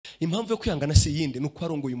impamvu yo kwihangana si yindi nuko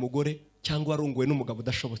arongoye umugore cyangwa arongoye n'umugabo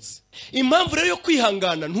udashobotse. Impamvu rero yo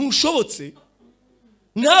kwihangana ntushobotse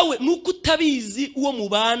nawe nuko utabizi uwo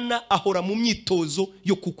mubana ahora mu myitozo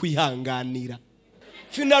yo kukwihanganira.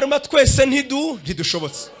 Finaruma twese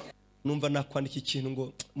ntidushobotse. Numva nakwandika ikintu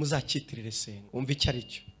ngo muzakitirire senga. Umva icyo ari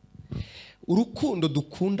cyo. Urukundo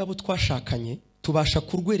dukunda abo twashakanye tubasha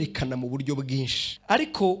kurwerekana mu buryo bwinshi,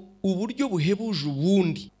 ariko uburyo buhebuje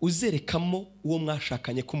ubundi uzerekamo uwo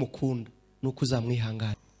mwashakanye kumukunda nuko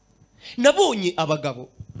uzamwihangana. Nabonye abagabo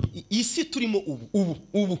isi turimo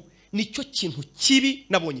ubu nicyo kintu kibi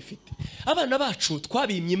nabonye ifite. Abana bacu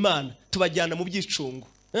twabimye Imana tubajyana mu byicungo,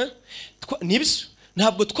 nibyo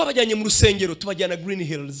ntabwo twabajyanye mu rusengero, tubajyana Green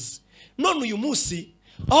Hills. None uyu munsi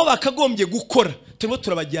aho bakagombye gukora turimo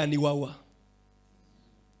turabajyana iwawa.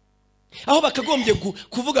 Aho bakagombye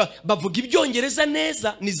kuvuga bavuga ibyongereza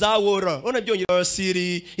neza ni za wora, ona byongereza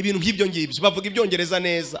siri ibintu nk'ibyo ngibyo, bavuga ibyongereza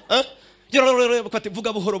neza,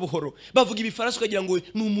 bavuga buhoro buhoro, bavuga ibifaransa ukagira ngo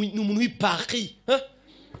ni umuntu w'Paris,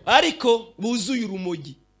 ariko buzuye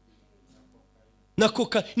urumogi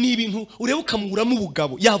nakoka. Ni ibintu ureba ukamuramo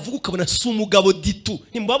ubugabo, yavuga ukabona si umugabo ditu.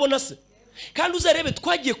 Ntimbabona se? Kandi uzarebe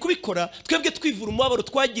twagiye kubikora twebwe twivura umubabaro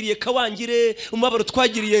twagiriye Kawangire, umubabaro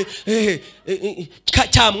twagiriye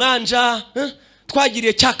Cyamwanja,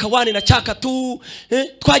 twagiriye Cyakawane na Cyakatu,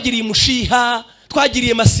 twagiriye Mushiha,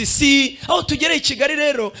 twagiriye Masisi. Aho tugereye i Kigali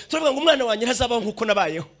rero turavuga ngo umwana wanjye ntazabaho nkuko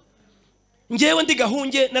nabayeho. Ngewe ndi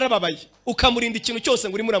Gahunge narababaye, ukamurinda ikintu cyose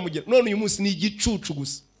ngo uri muramugera. None uyu munsi ni igicucu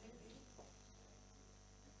gusa.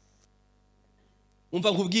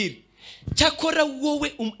 Umva nkubwire, cyakora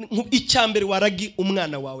wowe icyambere waragi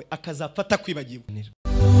umwana wawe akazafata kwibagirwa.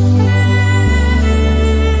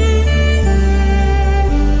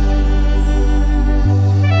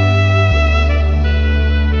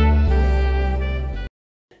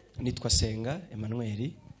 Nitwa Senga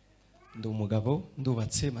Emmanuel, ndi umugabo,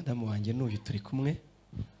 ndubatse, madamu wanjye n'uyu turi kumwe.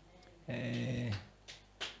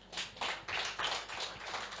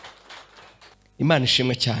 Imana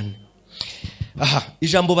ishimwe cyane. Aha,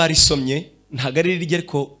 ijambo barisomye ntago ari rirye,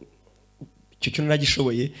 ariko icyo cyo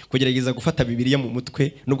naragishoboye kugerageza gufata Bibiliya mu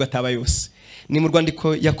mutwe nubwo ataba yose. Ni mu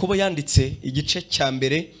rwandiko Yakobo yanditse igice cya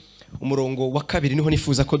mbere umurongo wa 2 niho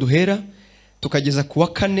nifuza ko duhera tukageza ku wa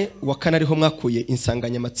 4. Wa 4 ariho mwakuye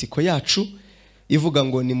insanganyamatsiko yacu ivuga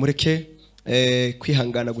ngo ni mureke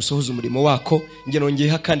kwihangana gusohoza umurimo wako. Nge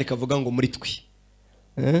nongeyeho kandi kavuga ngo muri twe.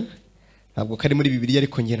 Ntabwo kari muri Bibiliya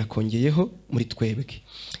ariko nge nakongeyeho muri twebwe.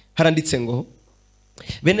 Haranditse ngo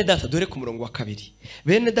bene data, dore ku murongo wa 2,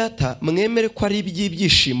 bene data mwemere ko ari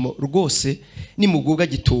iby'ibyishimo rwose nimugubwa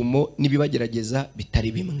gitumo nibibagerageza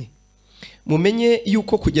bitari bimwe. Mumenye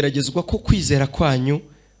yuko kugeragezwa ko kwizera kwanyu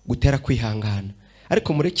gutera kwihangana,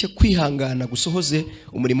 ariko mureke kwihangana gusohoze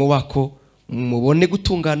umurimo wako, mubone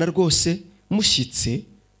gutungana rwose mushyitse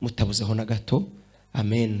mutabuzeho na gato.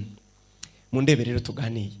 Amen. Mundebe rero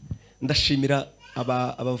tuganiye. Ndashimira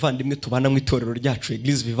abavandimwe tubana mu itorero ryacu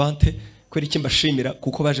Eglise Vivante, kweri kimbashimira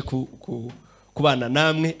kuko baje kubana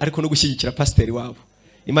namwe ariko no gushyigikira pasiteri wabo.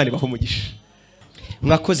 Imana ibaho umugisha.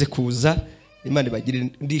 Mwakoze kuza, Imana ibagire,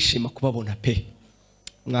 ndishima kubabona pe.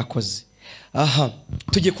 Mwakoze. Aha,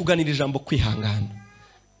 tugiye kuganira ijambo kwihangana.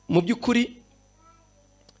 Mu by'ukuri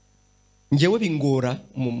ngewe bingora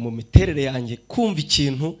mu miterere yanjye kumva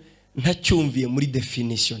ikintu ntacyumviye muri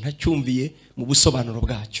definition, ntacyumviye mu busobanuro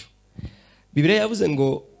bwacyo. Bibiliya yavuze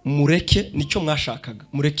ngo mureke, nicyo mwashakaga,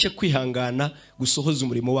 mureke kwihangana gusohoza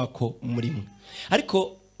umurimo wako muri mwe.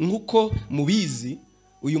 Ariko nkuko mubizi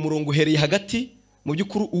uyu murongo uhereye hagati, mu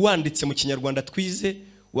by'ukuri uwanditse mu Kinyarwanda twize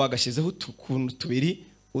wagashyizeho utuntu tubiri,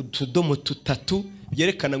 utudomo tutatu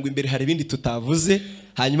byerekana ngo imbere hari ibindi tutavuze,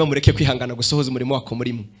 hanyuma mureke kwihangana gusohoza umurimo wako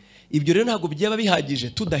muri mwe. Ibyo rero ntabwo byaba bihagije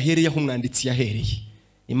tudahereye aho umwanditsi yahereye.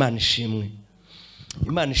 Imana ishimwe.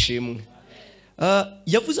 Imana ishimwe.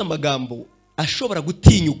 Yavuze amagambo ashobora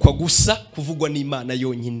gutinyukwa gusa kuvugwa n'Imana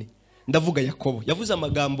yonyine. Ndavuga Yakobo yavuze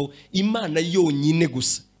amagambo Imana yonyine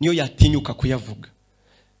gusa niyo yatinyuka kuyavuga,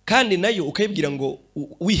 kandi nayo ukayibwira ngo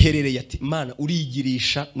wiherereye ati Imana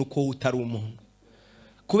urigirisha nuko utari umuntu.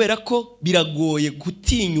 Kubera ko biragoye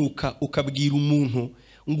gutinyuka ukabwira umuntu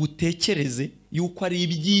ngo utekereze yuko ari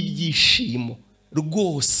iby'ibyishimo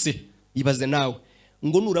rwose. Ibaze nawe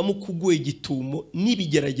ngo nuramuka uguye gitumo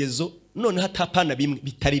n'ibigeragezo none hatapana bimwe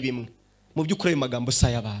bitari bimwe. Mu by'ukuri ayo magambo si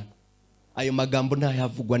ay'abantu, ayo magambo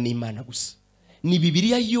ntayavugwa n'Imana gusa. Ni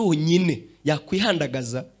Bibiliya yonyine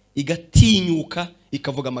yakwihandagaza igatinyuka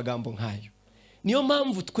ikavuga amagambo nk'ayo. Niyo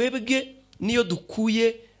mpamvu twebwe niyo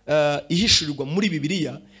dukuye ihishurirwa muri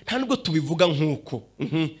Bibiliya nta nubwo tubivuga nk'uko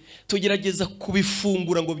tugerageza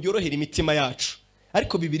kubifungura ngo byorohere imitima yacu.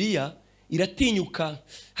 Ariko Bibiliya iratinyuka.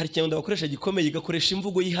 Hari cyane ndabakoresha gikomeye igakoresha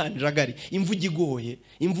imvugo yihanjagari, imvugo igoye,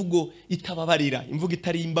 imvugo itababarira, imvugo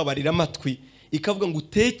itari imbabarira amatwi, ikavuga ngo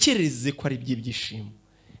utekereze ko ari by'ibyishimo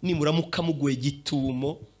nimuramuka mugoye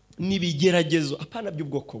gitumo n'ibigeragezo apana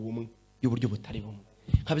by'ubwoko bumwe y'uburyo butari bumwe.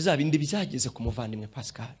 Nka bizabindi byageze ku muvandimwe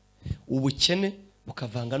Pascal, ubukene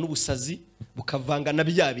bukavanga n'ubusazi bukavanga na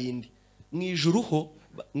bya bindi mwijuru ho,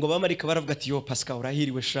 ngo bamarika baravuga ati yo Pascal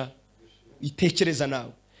urahiriwe sha, itekereza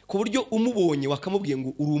nawe ku buryo umubonye wakamubwiye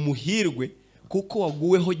ngo uri umuhirwe kuko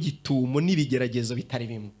waguweho gitumo n'ibigeragezo bitari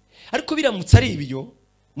bimwe. Ariko biramutse ari ibyo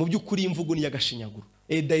mu by'ukuri imvugo ni yagashinyaguro.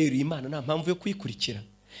 Dayiri Imana nta mpamvu yo kuyikurikira.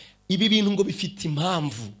 Ibi bintu ngo bifite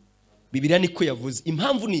impamvu. Bibiliya niko yavuze.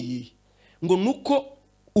 Impamvu ni iyi ngo nuko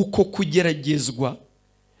uko kugeragezwa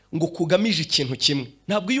ngo kugamije ikintu kimwe.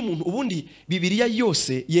 Ntabwo iyo umuntu ubundi Bibiliya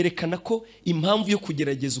yose yerekana ko impamvu yo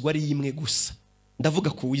kugeragezwa ari imwe gusa. Ndavuga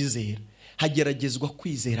ku wizera. Hageragezwa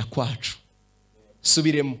kwizera kwacu.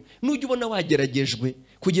 Subiremo. Nujya ubona wageragejwe,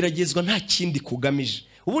 kugeragezwa nta kindi kugamije.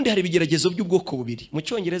 Ubundi hari ibigeragezo by'ubwoko bubiri. Mu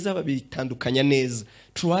Cyongereza babitandukanya neza.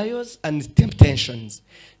 Trials and temptations.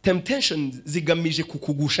 Temptations zigamije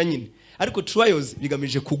kukugusha nyine, ariko trials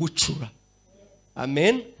bigamije kugucura.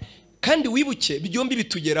 Amen. Kandi wibuke byombi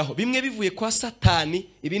bitugeraho, bimwe bivuye kwa Satani,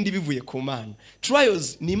 ibindi bivuye ku Mana.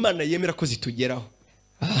 Trials ni Imana yemera ko zitugeraho.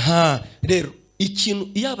 Aha, rero ikintu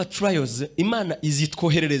yaba trials Imana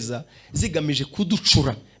izitwoherereza zigamije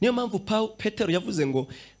kuducura. Niyo mpamvu Petero yavuze ngo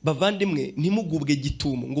bavandimwe ntimugubwe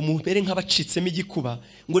gitumo, ngo mumere nk'abacitsemo igikuba,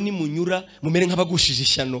 ngo nimunyura mumere nk'abagushije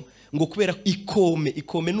ishyano, ngo kubera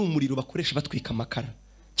ikome n'umuriro bakoresha batwika amakara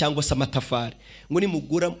cyangwa se amatafari, ngo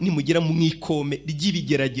nimugera mu ikome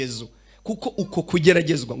ry'ibigeragezo, kuko uko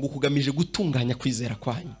kugeragezwa ngo kugamije gutunganya kwizera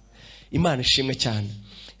kwanyu. Imana ishimwe cyane.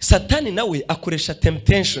 Satani nawe akoresha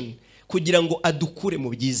temptation kugira ngo adukure mu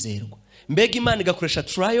byizerwa. Mbega Imana igakoresha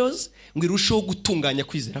trials ngo irusheho gutunganya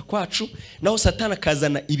kwizera kwacu, naho Satani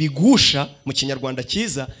akazana ibigusha mu Kinyarwanda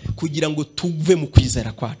cyiza kugira ngo tuve mu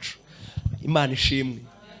kwizera kwacu. Imana ishimwe.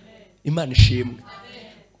 Imana ishimwe.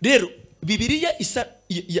 Rero Bibiliya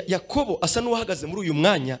Yakobo asa n'uwahagaze muri uyu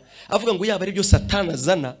mwanya avuga ngo yaba ari byo Satani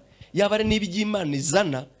azana, yaba ari n'iby'Imana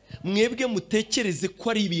izana, mwebwe mutekereze ko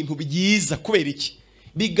ari ibintu byiza. Kubera iki?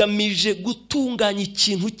 Bigamije gutunganya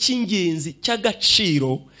ikintu cy'ingenzi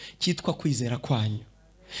cy'agaciro cyitwa kwizera kwanyu.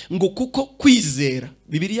 Ngo kuko kwizera,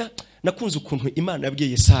 Bibiliya nakunze ukuntu Imana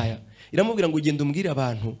yabwiye Yesaya, iramubwira ngo ugende umbwire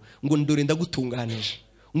abantu ngo ndore ndagutunganije,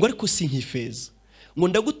 ngo ariko si nk'ifeza, ngo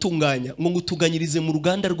ndagutunganya ngo ngutunganyirize mu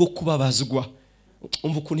ruganda rwo kubabazwa.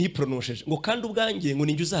 Umva ukuntu yiprononceshe ngo kandi ubwanjye ngo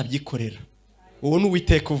ninjye uzabyikorera. Wowe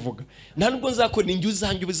n'Uwiteka uvuga, nta nubwo nzakora ninjye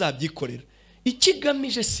uzanjye uzabyikorera.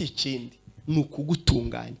 Ikigamije si ikindi, ni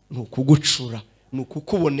ukugutunganya, ni ukugucura, ni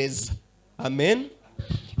ukukuboneza. Amen.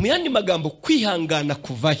 Mu yandi magambo, kwihangana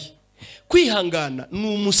kuvahe? Kwihangana ni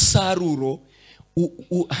umusaruro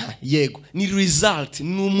yego, ni result,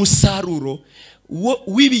 ni umusaruro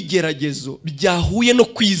w'ibigeragezo byahuye no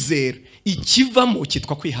kwizera. Ikivamo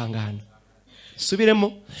cyitwa kwihangana.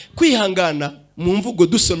 Subiremo. Kwihangana mu mvugo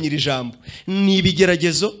dusomye iri jambo ni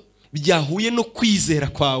ibigeragezo byahuye no kwizera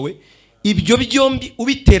kwawe. Ibyo byombi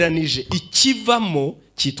ubiteranije ikivamo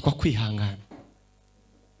cyitwa kwihangana.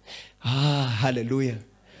 Haleluya.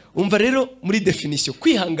 Umva rero muri definition,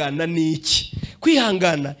 kwihangana ni iki?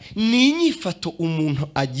 Kwihangana ni inyifato umuntu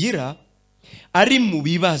agira ari mu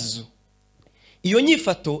bibazo. Iyo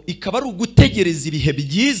nyifato ikaba ari ugutegereza ibihe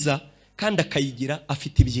byiza kandi akayigira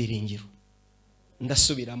afite ibyiringiro.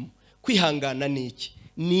 Ndasubiramo. Kwihangana ni iki?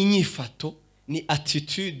 Ni inyifato, ni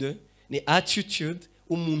attitude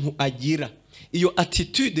umuntu agira. Iyo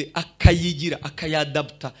attitude akayigira,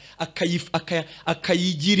 akayadapta,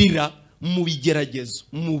 akayigirira mu bigeragezo,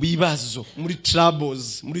 mu bibazo, muri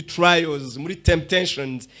troubles, muri trials, muri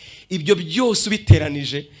temptations. Ibyo byose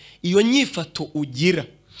ubiteranije, iyo nyifato ugira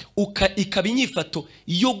ikaba inyifato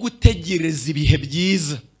yo gutegereza ibihe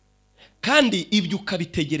byiza, kandi ibyo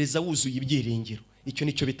ukabitegereza wuzuye ibyiringiro. Icyo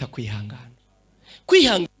nicyo bita kwihangana.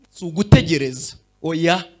 Kwihangana si ugutegereza.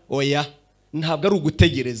 Oya, ntabwo ari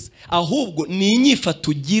ugutegereza, ahubwo ni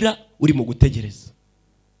inyifato ugira uri mu gutegereza.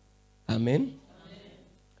 Amen.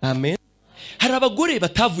 Amen. Hari abagore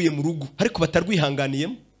batavuye mu rugo ariko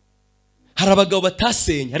batarwihanganiyemo. Hari abagabo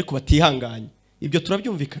batasenye ariko batihanganye. Ibyo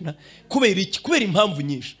turabyumvikana. Kubera iki? Kubera impamvu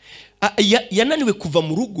nyinshi. Yananiwe kuva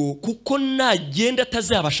mu rugo kuko nagenda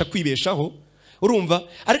atazabasha kwibeshaho. Urumva?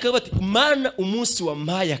 Ariko bati Mana umunsi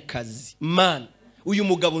wampaye akazi, Mana uyu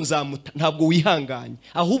mugabo nzamuta. Ntabwo wihanganye,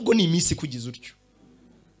 ahubwo ni iminsi kugiza utyo.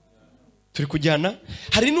 Turi kujyana.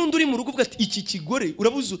 Hari n'undi uri mu rugo uvuga ati iki kigore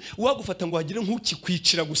urabuze wagufata ngo wagire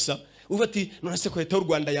nk'ukikwicira gusa. uvuga ati none se ko leta y'u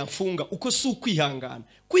Rwanda yamfunga, uko si ukwihangana.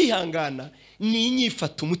 Kwihangana ni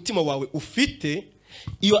inyifato umutima wawe ufite,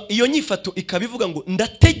 iyo nyifato ikabivuga ngo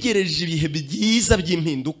ndategereje ibihe byiza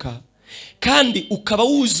by'impinduka, kandi ukaba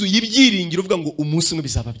wuzuye ibyiringiro uvuga ngo umunsi umwe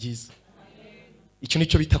bizaba byiza. Icyo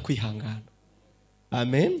nicyo bita kwihangana.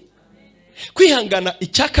 Amen. Kwihangana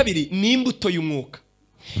icya kabiri ni imbuto y'umwuka.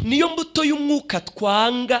 Niyo mbuto y'umwuka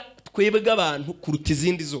twanga twebwe abantu kuruta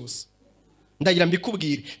izindi zose. Ndagira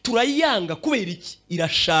mbikubwire, turayanga kubera iki?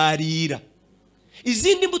 Irasharira.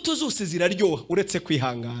 Izindi mbuto zose ziraryoha uretse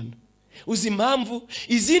kwihangana. Uzi impamvu?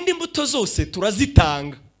 Izindi mbuto zose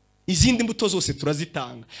turazitanga. Izindi mbuto zose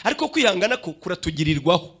turazitanga. Ariko kwihangana ko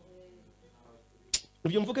kuratugirirwaho.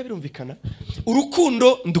 Ibyo mvuga birumvikana?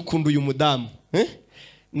 Urukundo ndukunda uyu mudamu.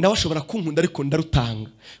 Nawe ashobora kunkunda ariko ndarutanga.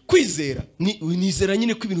 Kwizera nizera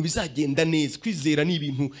nyine ko ibintu bizagenda neza. Kwizera ni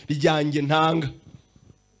ibintu bijyange ntanga.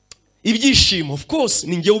 Ibyishimo of course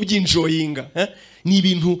ni ngewe ubyinjoyinga, ni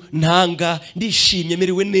ibintu ntanga, ndishimye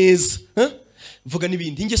merewe neza. Vuga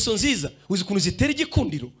nibindi. Ingeso nziza uzi kuntu zitera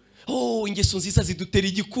igikundiro. Ingeso nziza zidutera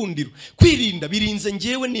igikundiro. Kwirinda birinze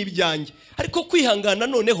ngewe n'ibyanjye. Ariko kwihangana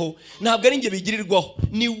noneho ntabwo ari nge bigirirwaho,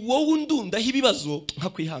 ni wowe undundaho ibibazo nka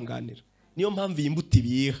kwihanganira. Niyo mpamvu iyi mbuto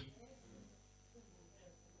ibiha.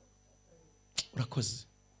 Urakoze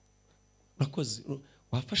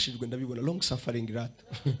wafashijwe ndabibona. Long suffering rat.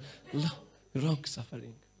 Long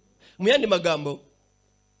suffering. Mu yandi magambo,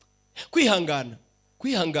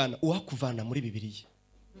 kwihangana uwakuvana muri Bibiliya.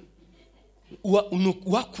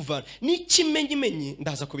 Uwakuvana n'ikimenyimenyi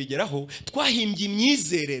ndaza kubigeraho. Twahimbye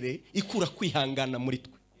imyizerere ikura kwihangana muri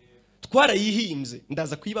twe. Twarayihimbye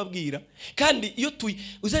ndaza kuyibabwira. Kandi iyo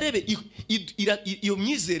uzarebe iyo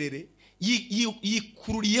myizerere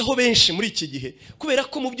yikururiyeho benshi muri iki gihe, kubera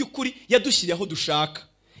ko mu by'ukuri yadushyiriyeho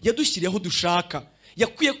dushaka.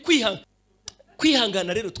 Yakwiye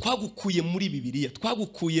kwihangana. Rero twagukuye muri Bibiliya,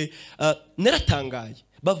 twagukuye. Naratangaye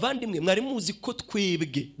bavandimwe, mwari muzi ko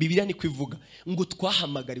twebwe Bibiliya ni kwivuga ngo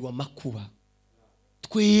twahamagariwe amakuba.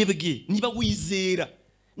 Twebwe niba wizera,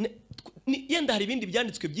 yenda hari ibindi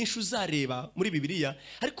byanditswe byinshi uzareba muri Bibiliya,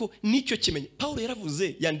 ariko nicyo kimenye. Paulo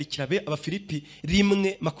yaravuze, yandikira Abafilipi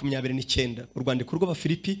 1:29, urwandiko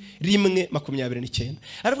rw'Abafilipi 1:29,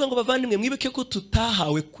 aravuga ngo bavandimwe mwibuke ko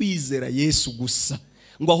tutahawe kwizera Yesu gusa,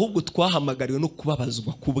 ngo ahubwo twahamagariwe no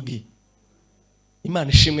kubabazwa kubwe.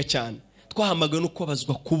 Imana ishimwe cyane. Twahamagariwe no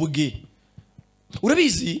kubabazwa kubwe.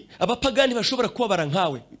 Urabizi abapagani bashobora kubabara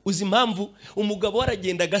nkawe. Uzi impamvu? Umugabo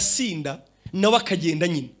waragenda agasinda nawe akagenda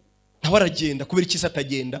nyine. Nawe aragenda kubera iki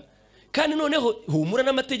atagenda? Kandi noneho humura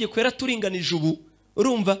n'amategeko yaraturinganije ubu.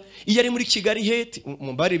 Urumva iyo ari muri Kigali hete,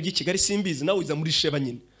 mu bare by'i Kigali simbizi, nawe uza muri Sheba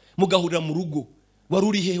nyine. Mugahurira mu rugo. Wari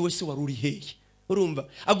uri hehe wese wari uri hehe? Urumva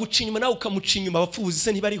aguca inyuma nawe ukamuca inyuma, abapfubuzi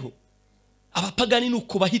se ntibariho? Abapagani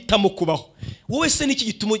nuko bahitamo kubaho. Wowe se niki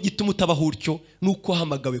gituma utabaho utyo? Nuko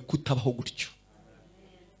hamagawe kutabaho gutyo.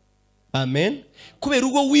 Amen. Kubera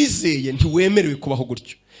ubwo wizeye ntiwemerewe kubaho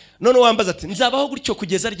gutyo. None wambaza ati nzabaho gutyo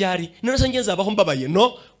kugeza ryari? None se nge nzabaho mbabaye?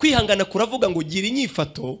 No, kwihangana kuravuga ngo gira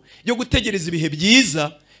inyifato yo gutegereza ibihe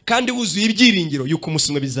byiza kandi wuzuye ibyiringiro yuko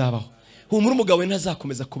umunsi umwe bizabaho. Humura umugabo we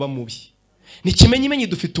ntazakomeza kuba mubi. Nikimenyimenyi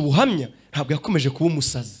dufite ubuhamya, ntabwo yakomeje kuba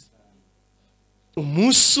umusazi.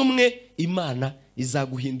 Umunsi umwe Imana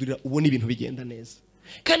izaguhindurira ubone ibintu bigenda neza.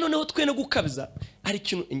 Kandi noneho twe no gukabza ari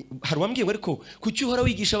kintu hari wambwiye ariko kuki uhora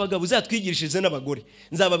wigisha abagabo uzatwigishirize n'abagore.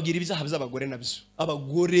 Nzababwira ibizaha by'abagore nabyo.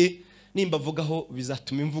 Abagore nimba vugaho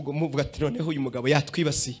bizatuma imvugo muvuga ati noneho uyu mugabo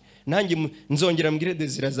yatwibasiye. Nanjye nzongera mbwire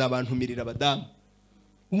Ndizera zabantumirira abadamu.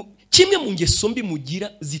 Kimwe mu ngeso mbi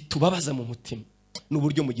mugira zitubabaza mu mutima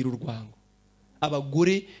n'uburyo mugira urwango.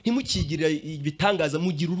 Abagore ntimukigira ibitangaza,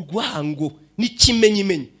 mugira urwango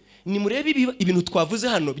n'ikimenyimenyi. Ni murebe ibintu twavuze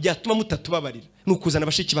hano byatuma mutatubabarira. Nukuzana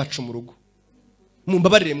abashiki bacu mu rugo.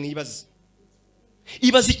 Mumbabarire mwibaze.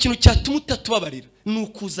 Ibaze ikintu cyatuma utatubabarira.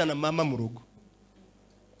 Nukuzana mama mu rugo.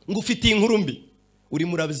 Ngufitiye inkuru mbi. Uri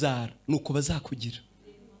murabyara nuko bazakugira.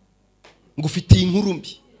 Ngufitiye inkuru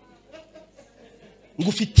mbi.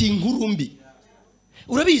 Ngufitiye inkuru mbi.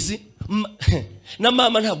 Urabizi na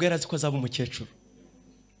mama ntabwo yarazi ko azaba umukecuru.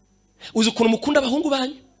 Uzi ukuntu mukunda abahungu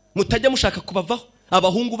banyu mutajya mushaka kubavaho.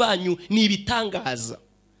 Abahungu banyu ni ibitangaza.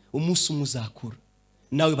 Umunsi umuzakura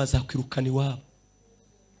nawe bazakwirukana iwabo,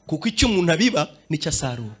 kuko icyo umuntu abiba nicyo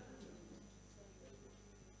asarura.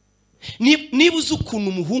 Niba uzi ukuntu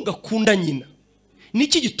umuhungu akunda nyina,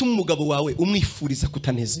 niki gituma umugabo wawe umwifuriza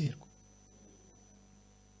kutanezerwa?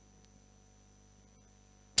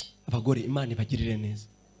 Abagore Imana ibagirire neza.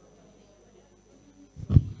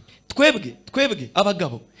 Twebwe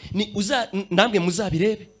abagabo ni namwe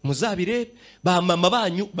muzabirebe ba mama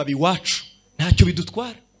banyu babiwacu ntacyo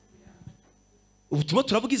bidutwara. ubu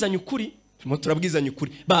turabwizanya ukuri,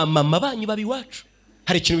 ba mama banyu babi wacu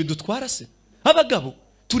hari ikintu bidutwara se? Abagabo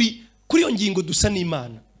turi kuri iyo ngingo dusa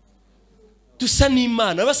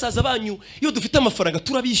n'Imana, basaza banyu iyo dufite amafaranga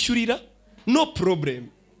turabishyurira, no problem.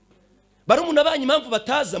 Barumuna banyu impamvu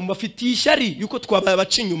bataza mubafitiye ishyari yuko twabaye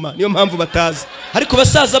abaca inyuma, niyo mpamvu bataza, ariko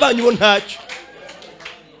basaza banyu bo ntacyo.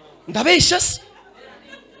 Ndabeshya se?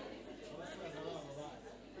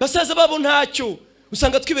 Basaza babo ntacyo,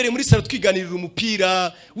 usanga twibereye muri salo twiganirira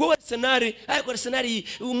umupira, wowe Arsenal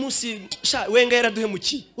umunsi Wenga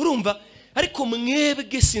yaraduhemukiye, urumva? Ariko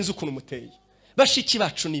mwebwe sinzi ukuntu muteye. Bashiki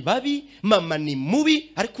bacu ni babi, mama ni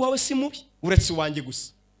mubi, ariko wawe si mubi, uretse wanjye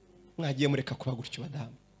gusa. Mwagiye mureka kuba gutyo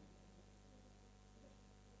badamu.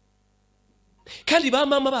 Kandi ba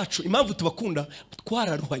mama bacu impamvu tubakunda,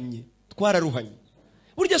 twararuhanye.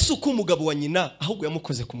 Burya si uko umugabo wa nyina ahubwo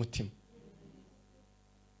yamukoze ku mutima.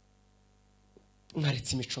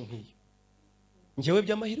 Mwaretse imico nk'iyo. Njyewe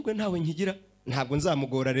by'amahirwe ntawe nkigira, ntabwo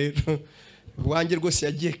nzamugora rero. Wanjye rwose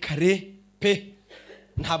yagiye kare pe.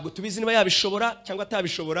 Ntabwo tubizi niba yabishobora cyangwa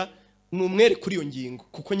atabishobora, ni umwere kuri iyo ngingo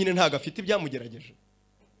kuko nyine ntago afite ibyamugerageje.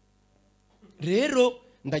 Rero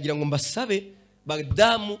ndagira ngo mbasabe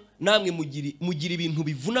badamu, namwe mugira ibintu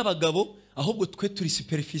bivuna abagabo, ahubwo twe turi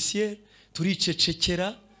superficiel,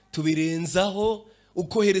 turicecekera, tubirenzaho,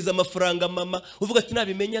 ukohereza amafaranga mama uvuga ati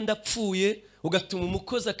nabimenya ndapfuye, ugatuma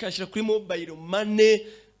umukozi akashyira kuri mobile money.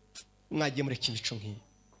 Mwagiye mureka imico nk'iyi.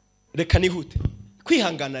 Reka nihute.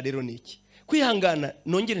 Kwihangana rero ni iki? Kwihangana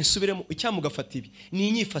nongere nsubiremo icyamugafata ibi. Ni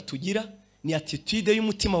inyifato ugira, ni attitude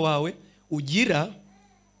y'umutima wawe ugira,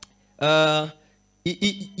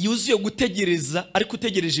 yuzuye gutegereza, ariko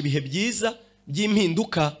utegereje ibihe byiza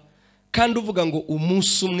by'impinduka, kandi uvuga ngo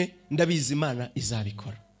umunsi umwe ndabizi Imana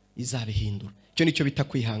izabikora, izabihindura. Icyo nicyo bita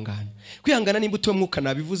kwihangana. Kwihangana ni imbuto y'umwuka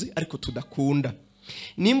nabivuze, ariko tudakunda.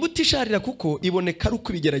 Ni imbuto isharira kuko iboneka ari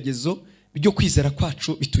uko ibigeragezo byo kwizera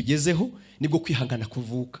kwacu bitugezeho, nibwo kwihangana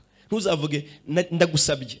kuvuka. Ntuzavuge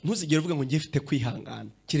ndagusabye, ntuzigere uvuga ngo ngiye mfite kwihangana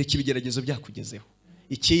kireke ibigeragezo byakugezeho.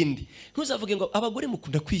 Ikindi, ntuzavuge ngo abagore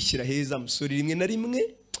mukunda kwishyira heza musore, rimwe na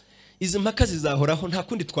rimwe izi mpaka zizahoraho, nta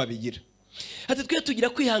kundi twabigira. Ati twe tugira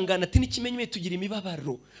kwihangana, ati n'ikimenyeme tugira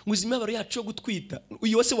imibabaro, ngo imibabaro yacu yo gutwita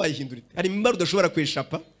uyu wose wayihindura. Hari imibabaro udashobora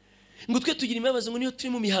kweshapa, ngo twe tugira imibabaro, ngo niyo turi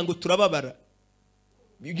mu mihango turababara.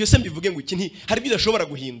 Ibyo se mbivuge ngo iki hari ibyo udashobora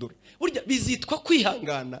guhindura. Burya bizitwa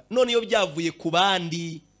kwihangana, none iyo byavuye ku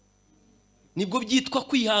bandi nibwo byitwa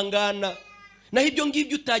kwihangana. Naho ibyo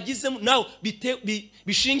ngibyo utagizemo nawe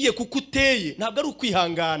bishingiye kuko uteye, ntabwo ari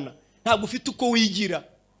ukwihangana, ntabwo ufite uko wigira.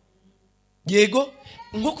 Yego,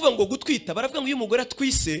 nko kuvuga ngo gutwita, baravuga ngo iyo umugore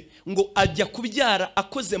atwise ngo ajya kubyara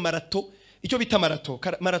akoze marato, icyo bita marato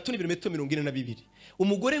ni ibirometero 42.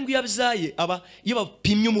 Umugore ngo yabyaye iyo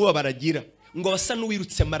bapimye umubabaro agira, ngo basa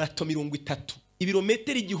n'uwirutse marato 30,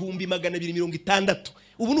 ibirometero 1260.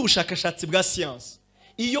 Ubu ni ubushakashatsi bwa siyansi.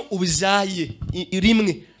 Iyo ubyaye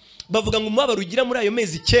rimwe, bavuga ngo umubabaro ugira muri ayo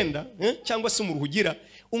mezi 9 cyangwa se umuruhu ugira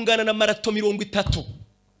ungana na marato 30.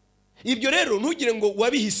 Ibyo rero ntugire ngo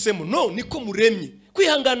wabihisemo, no, niko muremye.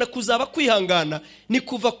 Kwihangana kuzaba kwihangana ni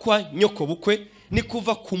kuva kwa nyoko bukwe, ni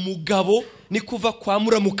kuva ku mugabo, ni kuva kwa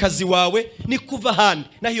muramukazi wawe, ni kuva handi.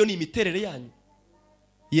 Naho iyo ni imiterere yanyu.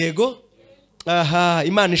 Yego? Aha,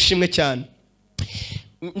 Imana ishimwe cyane.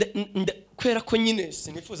 Kwera ko nyine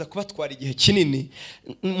sinifuza kubatwara igihe kinini,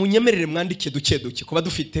 munyemerere mwandike duke kuba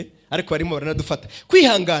dufite, ariko barimo baranadufata.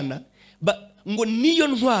 Kwihangana ngo niyo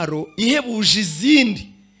ntwaro ihebuje izindi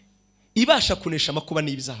ibasha kunesha amakuba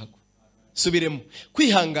n'ibyago. Subiremo.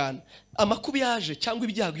 Kwihangana, amakuba yaje cyangwa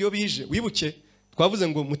ibyago iyo bije, wibuke twavuze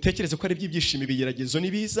ngo mutekereze ko ari ibyishimo ibigeragezo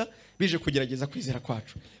nibiza bije kugerageza kwizera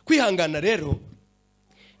kwacu. Kwihangana rero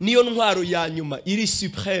niyo ntwaro ya nyuma, iri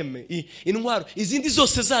supreme, intwaro izindi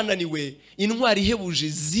zose zananiwe, intwaro ihebuje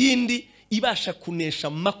izindi ibasha kunesha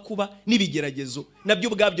makuba n'ibigeragezo, nabyo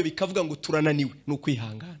bwabyo bikavuga ngo turananiwe, no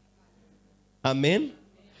kwihangana. Amen.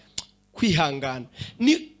 Kwihangana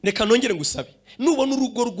reka nongere ngusabe, nubona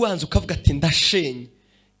urugo rwanze ukavuga ati ndashenye,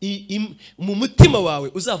 mu mutima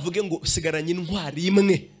wawe uzavuge ngo usigaranye intwari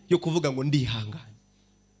imwe yo kuvuga ngo ndihangana.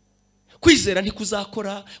 Kwizera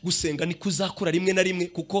ntikuzakora, gusenga ntikuzakora rimwe na rimwe,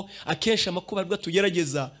 kuko akenshi amakuba aribwo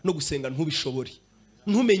tugerageza no gusenga ntubishobore,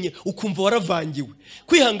 ntumenye ukumva waravangiwe.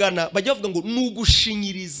 Kwihangana bajya bavuga ngo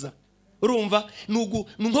nugushinyiriza, urumva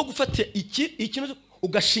nko gufata ikintu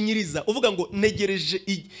ugashinyiriza uvuga ngo negereje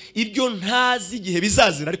ibyo ntazi igihe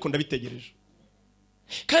bizazira ariko ndabitegereje.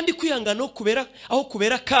 Kandi kwihangana aho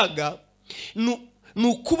kubera kaga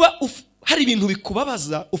nukuba hari ibintu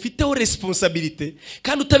bikubabaza ufiteho responsibility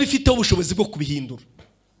kandi utabifiteho ubushobozi bwo kubihindura.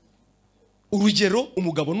 Urugero,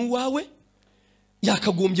 umugabo n'uwawe,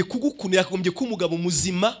 yakagombye kugukunda, yakagombye kuba umugabo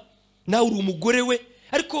muzima, nawe uri umugore we,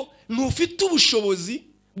 ariko ntufite ubushobozi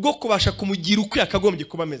bwo kubasha kumugira uko yakagombye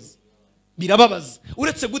kuba ameze. Birababaza.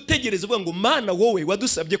 Uretse gutegereza uvuga ngo Mana wowe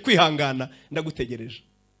wadusabye kwihangana, ndagutegereje.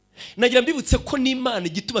 Nagira mbibutse ko n'Imana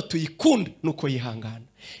igituma tuyikunda nuko yihangana.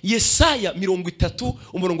 Yesaya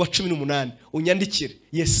 30:18 unyandikire.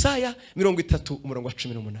 Yesaya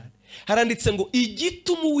 30:18 haranditse ngo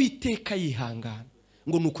igituma Uwiteka yihangana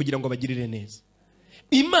ngo nukugira ngo abagirire neza.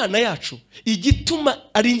 Imana yacu igituma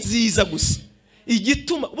ari nziza gusa,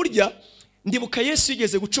 igituma burya ndibuka Yesu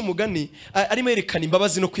yigeze guca umugani arimo yerekana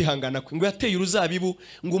imbabazi no kwihangana kwe, ngo yateye uruzabibu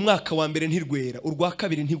ngo umwaka wa mbere ntirwera, urwa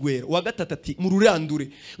kabiri ntigwera, uwa gatatu ati mururandure,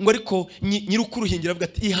 ngo ariko nyirukuruhingira avuga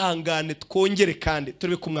ati ihangane twongere kandi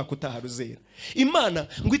turebe ko umwaka utaha ruzera. Imana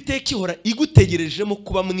ngo iteka ihora igutegerejemo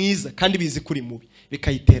kuba mwiza kandi bizi kuri mubi,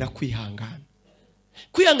 bikayitera kwihangana.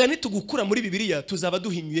 Kwihangana tugukura muri Bibiliya tuzaba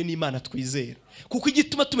duhinyuye n'Imana twizera, kuko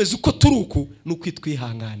igituma tumeze uko turi uku nuko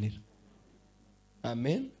twihanganira.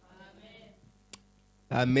 Amen.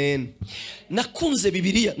 Amen. Nakunze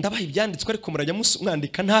Bibiliya, ndabaha ibyanditswe ariko murajya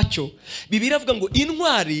mwandika ntacyo. Bibiliya avuga ngo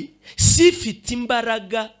intwari sifite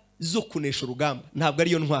imbaraga zo kunesha urugamba, ntabwo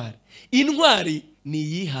ari yo ntwari. Intwari ni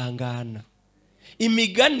yihangana.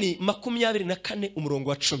 Imigani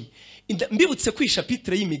 24:10. Mbibutse ko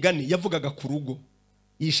ishapitire y'imigani yavugaga ku rugo.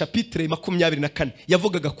 Iyi shapitire 24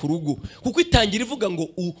 yavugaga ku rugo, kuko itangira ivuga ngo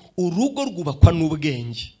urugo rwubakwa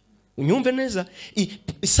n'ubwenge. Unyumve neza,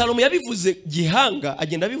 Shalom yabivuze gihanga,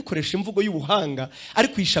 agenda abikoresha imvugo y'ubuhanga,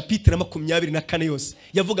 ariko ishapitire 24 yose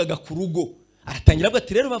yavugaga ku rugo. Aratangira avuga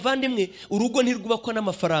ati rero bavandimwe, urugo ntirwubakwa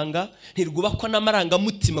n'amafaranga, ntirwubakwa n'amaranga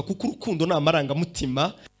mutima, kuko urukundo ni amaranga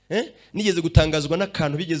mutima. Nigeze gutangazwa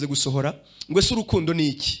n'akantu bigeze gusohora, ngo ese urukundo ni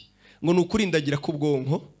iki? Ngo nukurindagira ku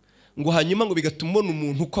bwonko, ngo hanyuma ngo bigatuma ubona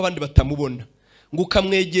umuntu uko abandi batamubona, ngo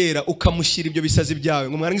ukamwegera ukamushyira ibyo bisazi byawe,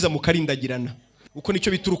 ngo mwarangiza mukarindagirana. Uko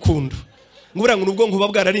nicyo bita urukundo. Ngo buranga ubwonko buba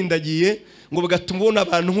bwararindagiye, ngo bigatuma ubona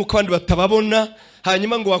abantu nk'uko abandi batababona,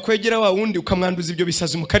 hanyuma ngo wakwegera wa wundi ukamwanduza ibyo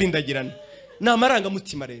bisazi mukarindagirana. Ni amaranga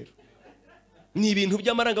mutima rero. Ni ibintu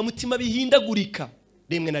by'amaranga mutima bihindagurika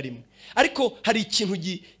rimwe na rimwe. Ariko hari ikintu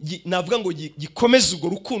navuga ngo gikomeza urwo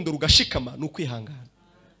rukundo rugashikama, ni ukwihangana.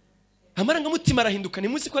 Amaranga mutima arahinduka, ni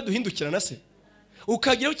munsi ko duhindukirana se.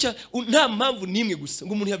 Ukagira nta mpamvu nimwe gusa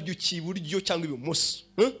ngo umuntu yabyukiye iburyo cyangwa ibumoso.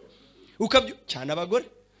 Ukabyo cyane abagore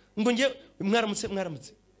ngo nge mwaramutse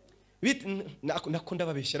nakunda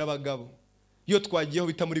babeshyira abagabo iyo twagiyeho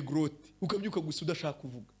bita muri grotte, ukabyuka gusa udashaka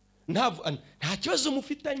kuvuga, nta kibazo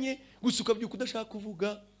mufitanye, gusa ukabyuka udashaka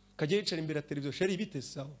kuvuga, kajya yicara imbere ya televiziyo, sheri bite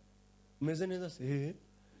sawa umeze neza se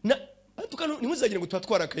nimuzagire ngo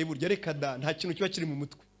twatwarakaye burya, reka da nta kintu kiba kiri mu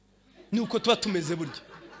mutwe, nuko tuba tumeze burya,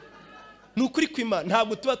 nukuri kw'Imana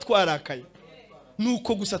ntabwo tuba twarakaye,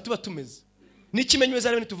 nuko gusa tuba tumeze. N'ikimenywe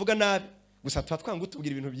zari tuvuga nabi, gusa tuba twanga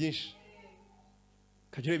utubwira ibintu byinshi,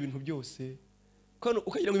 kagira ibintu byose,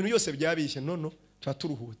 ukagira ngo ibintu byose byabishye, no tuba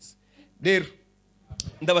turuhutse. Rero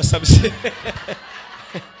ndabasabye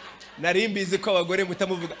nari mbizi ko abagore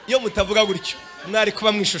mutamuvuga, iyo mutavuga gutyo mwari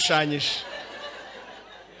kuba mwishushanyije.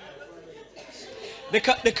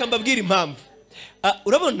 Reka mbabwire impamvu.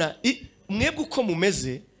 Urabona mwebwe uko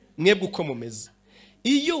mumeze,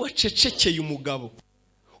 iyo wacecekeye umugabo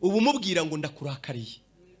ubu mubwira ngo ndakurakariye,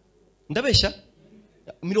 ndabeshya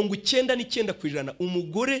 99%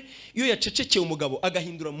 umugore iyo yacecekeye umugabo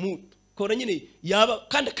agahindura mood, kora nyine yaba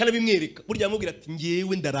kandi akanabimwereka, burya amubwira ati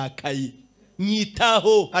ngewe ndarakaye,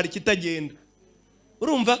 nyitaho hari kitagenda.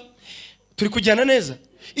 Urumva turi kujyana neza?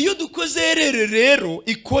 Iyo dukoze rero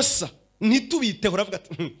ikosa ntitubiteho, uravuga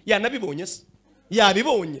ati yanabibonye se,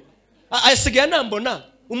 yabibonye asigaye nambona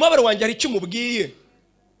umubabaro wanjye ari cyo mubwiye.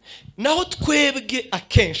 Naho twebwe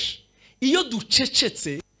akenshi iyo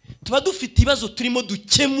ducecetse tuba dufite ibibazo turimo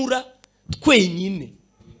dukemura twenyine.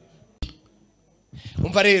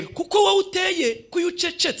 Umva rero, kuko wowe uteye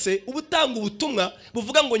kuyucecetse ubutanga ubutumwa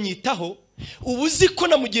buvuga ngo nyitaho, ubuzi ko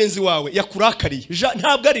na mugenzi wawe yakurakariye,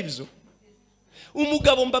 ntabwo ari byo.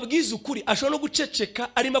 Umugabo mbabwiza ukuri ashobora no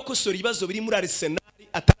guceceka arimo akosora ibibazo biri muri Arsenal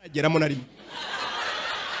atarageramo na rimwe.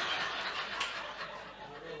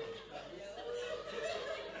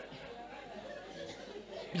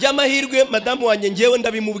 Byamahirwe madamu wanjye ngewe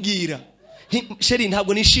ndabimubwira, sheri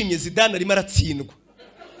ntabwo nishimye Zidane arimo aratsindwa,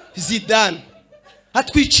 Zidane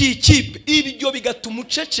atwiciye ikipe, ibyo bigatuma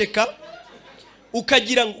uceceka,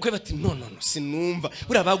 ukagira ngo ukabati no sinumva,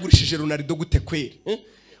 buriya bagurishije Ronaldo gute kweri,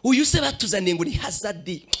 uyu se batuzaniye ngo ni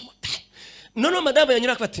Hazard, no madamu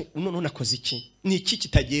yanyura akabati no nakoze iki, ni iki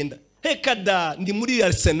kitagenda, heka da ndi muri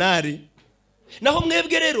Arsenal. Naho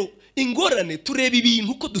mwebwe rero ingorane tureba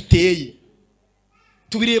ibintu uko duteye,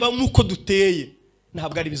 tubireba nk'uko duteye,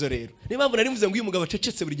 ntabwo ari bizo rero. Niyo mpamvu nari mvuze ngo uyu mugabo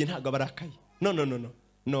acecetse buri gihe ntabwo abarakaye.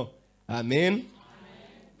 No.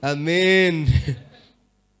 Amen.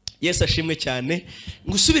 Yesu ashimwe cyane.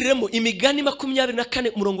 Ngusubiriremo Imigani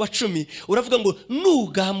 24 umurongo wa 10 uravuga ngo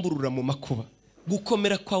nugamburura mu makuba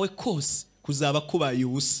gukomera kwawe kose kuzaba kubaye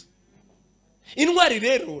ubusa. Intwari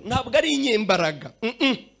rero ntabwo ari inyembaraga.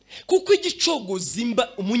 Kuko igicogoza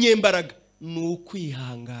umunyembaraga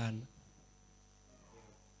nukwihangana.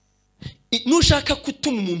 Nushaka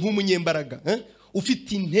kutuma umuntu w'umunyembaraga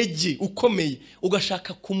ufite intege ukomeye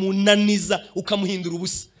ugashaka kumunaniza ukamuhindura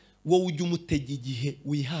ubusa, wowe ujye umutega igihe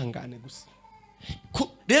wihangane gusa.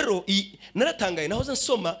 Rero naratangaye nahoze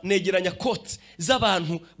nsoma negeranya quotes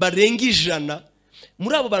z'abantu barenga 100.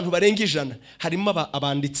 Muri abo bantu barenga 100 harimo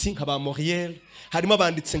abanditsi nk'aba Moriel, harimo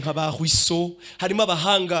abanditsi nk'aba Rousseau, harimo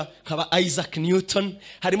abahanga nk'aba Isaac Newton,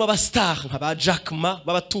 harimo abastar nk'aba Jack Ma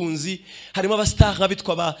b'abatunzi, harimo abastar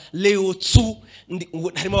nk'abitwa ba Leo Tzu,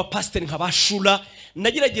 harimo abapasiteri nk'aba Shula.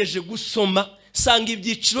 Nagerageje gusoma sanga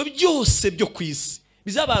ibyiciro byose byo kwisi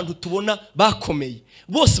bizabantu tubona bakomeye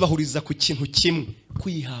bose bahuriza ku kintu kimwe,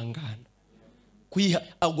 kwihangana.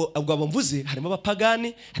 Ubwo mvuze harimo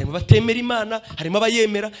abapagani, harimo abatemera Imana, harimo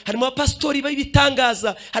abayemera, harimo abapastori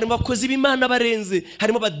b'ibitangaza, harimo abakozi b'Imana barenze,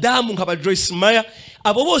 harimo abadamu nk'aba Joyce Meyer.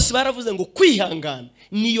 Abo bose baravuze ngo kwihangana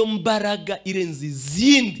niyo mbaraga irenze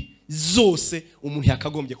izindi zose umuntu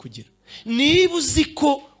yakagombye kugira. Niba uzi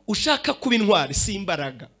ko ushaka kuba intwari si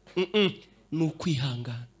imbaraga, ni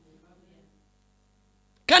ukwihangana.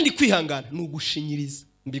 Kandi kwihangana ni ugushinyiriza.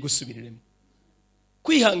 Mbigusubiriremo,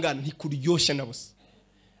 kwihangana ntikuryoshya na busa.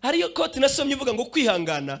 Hariyo kote nasomye ivuga ngo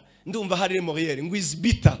kwihangana ndumva hari Moriel ngo is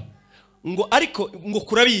bitter, ngo ariko ngo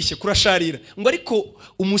kurabishye kurasharira, ngo ariko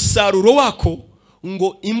umusaruro wako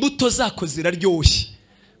ngo imbuto zako ziraryoshye.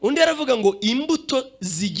 Undi yaravuga ngo imbuto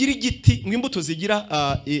zigira igiti, ngo imbuto zigira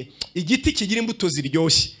igiti kigira imbuto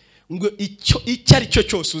ziryoshye, ngo icyo ari cyo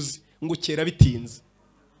cyose uzi ngo kera bitinze.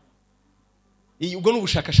 Ubwo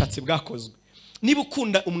n'ubushakashatsi bwakozwe. Niba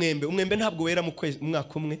ukunda umwembe ntabwo wera mu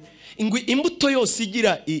mwaka umwe. Ngo imbuto yose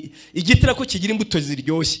igira igitira ko kigira imbuto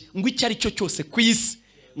ziryoshye, ngo icyo ari cyo cyose ku isi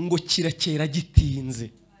ngo kirakera gitinze.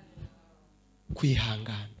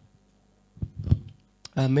 Kwihangana.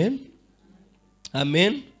 Amen.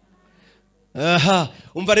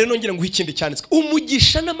 Umva rero nongera ngo ikindi cyanditswe,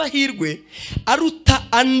 umugisha n'amahirwe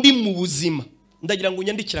aruta andi mu buzima. Ndagira ngo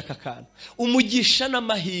unyandikire aka kantu, umugisha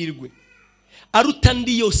n'amahirwe aruta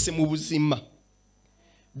andi yose mu buzima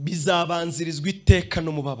bizabanzirizwa iteka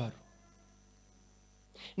no mubabaro.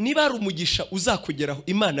 Niba ari umugisha uzakugeraho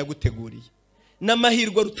Imana yaguteguriye,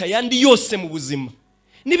 n'amahirwe aruta yandi yose mu buzima,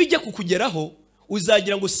 nibijya kukugeraho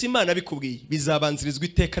uzagira ngo si Imana bikubwiye, bizabanzirizwa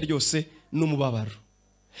iteka ryose n'umubabaro.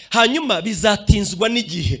 Hanyuma bizatinzwa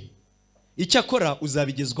n'igihe, icyakora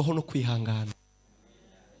uzabigezwaho no kwihangana.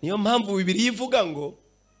 Niyo mpamvu Bibiliya ivuga ngo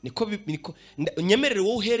niko nyemerere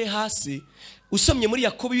wowe uhere hasi usomye muri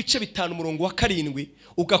Yakobo ibice 5 umurongo wa 7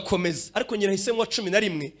 ugakomeza. Ariko nyina hisemo wa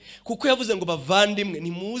 11 kuko yavuze ngo bavandimwe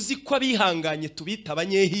ntimuzi ko abihanganye tubita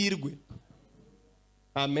abanyehirwe.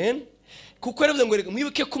 Amen. Kuko yaravuze ngo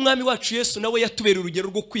mwibuke ko umwami wacu Yesu nawe yatubera urugero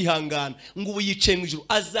rwo kwihangana, ngo ubu yicaye mu ijuru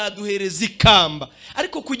azaduhereza ikamba.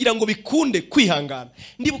 Ariko kugira ngo bikunde kwihangana,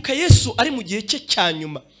 ndibuka Yesu ari mu gihe cye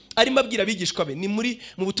cyanyuma arimo abwira abigishwa be, ni mu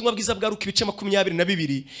butumwa bwiza bwa Luka ibice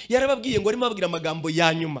 22 yarababwiye ngo arimo ababwira amagambo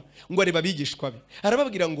ya nyuma, ngo areba abigishwa be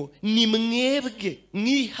arababwira ngo ni mwebwe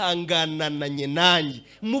mwihanganananye nanjye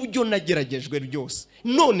mu byo nageragejwe byose,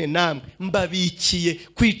 none namwe mbabikiye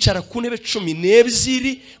kwicara ku ntebe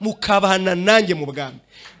 12 mukabana nanjye mu bwami.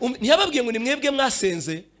 Ntiyababwiye ngo ni mwebwe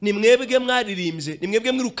mwasenze, ni mwebwe mwaririmbye, ni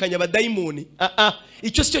mwebwe mwirukanya abadayimoni.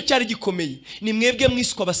 Icyo cyo cyari gikomeye. Ni mwebwe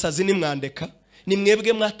mwiswa basazi nimwandeka, ni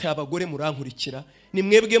mwebwe mwataye abagore murankurikira, ni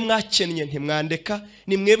mwebwe mwakennye ntimwandeka,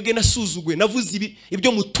 ni mwebwe nasuzugwe navuze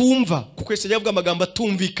ibyo mutumva kuko Yesu yavuga amagambo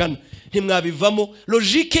atumvikana ntimwabivamo,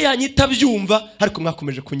 logique yanyu itabyumva ariko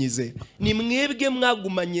mwakomeje kunyizera. Ni mwebwe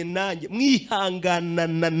mwagumanye nanjye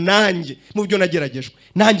mwihanganana nanjye mu byo nageragejwe,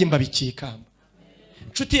 nanjye mbabikiye ikamba.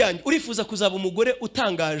 Nshuti yanjye, urifuza kuzaba umugore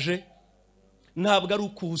utangaje, ntabwo ari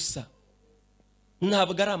ukusa,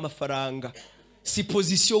 ntabwo ari amafaranga, si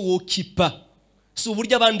position wokipa, si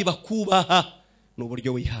uburyo abandi bakubaha, ni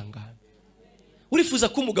uburyo wihangana. Urifuza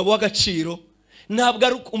ko umugabo w'agaciro, ntabwo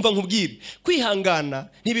ari umva nkubwire, kwihangana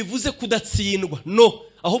ntibivuze kudatsindwa, no,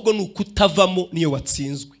 ahubwo ni ukutavamo niyo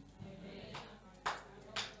watsinzwe.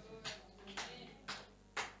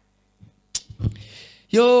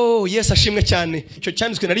 Yo, Yesu ashimwe cyane. Icyo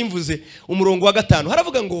cyanditswe nari mvuze umurongo wa 5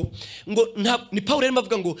 haravuga ngo ni Paulo yarimo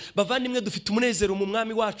avuga ngo bavandimwe dufite umunezero mu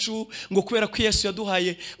mwami wacu ngo kubera ko Yesu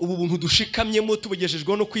yaduhaye ubu buntu dushikamyemo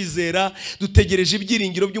tubugejejweho no kwizera dutegereje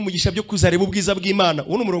ibyiringiro by'umugisha byo kuzareba ubwiza bw'Imana.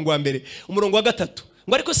 Uwo ni umurongo wa mbere. Umurongo wa 3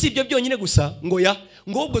 ngo ariko si ibyo byonyine gusa ngo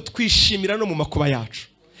ubwo twishimira no mu makuba yacu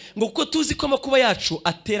ngo kuko tuzi ko amakuba yacu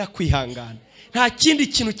atera kwihangana. Nta kindi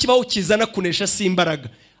kintu kibaho kizana kunesha si imbaraga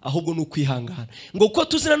ahubwo ni ukwihangana. Ngo kuko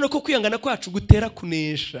tuzina no ko kwihangana kwacu gutera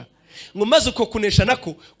kunesha. Ngo maze uko kunesha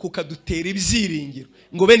nako kukadutera ibyiringiro.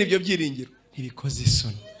 Ngo bene ibyo byiringiro ntibikoze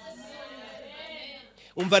isoni.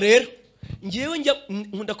 Umva rero ngiyewe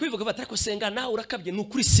nkunda kubivuga batari ko senga nawe urakabye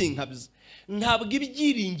n'ukuri sinkabye. Ntabwo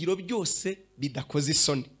ibyiringiro byose bidakoze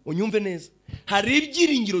isoni. Unyumve neza. Hari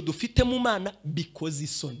ibyiringiro dufite mu Mana bikoze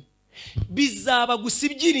isoni. Bizaba gusa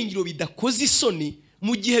ibyiringiro bidakoze isoni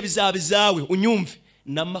mu gihe bizaba bizawe. Unyumve.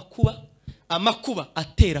 Amakuba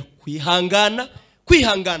atera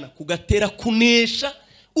kwihangana kugatera kunesha.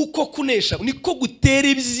 Uko kunesha niko gutera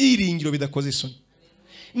ibyiringiro bidakoze isoni.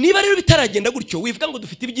 Niba rero bitaragenda gutyo wivuga ngo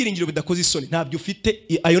dufite ibyiringiro bidakoze isoni, ntabyo ufite.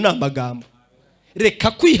 Ayo ni amagambo.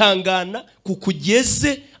 Reka kwihangana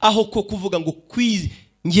kukugeze aho ko kuvuga ngo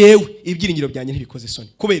ngewe ibyiringiro byanjye ntibikoze isoni.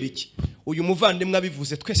 Kubera iki? Uyu muvandimwe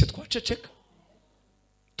abivuze twese twaceceka.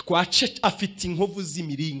 Afite inkovu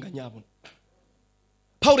z'imiringa nyabona.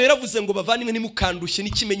 Paulo yaravuze ngo bavandimwe nimukandushye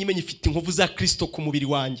n'ikimenyimenyi ifite inkovu za Kristo ku mubiri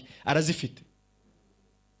wanjye. Arazifite.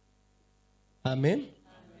 Amen.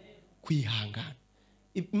 Kwihangana.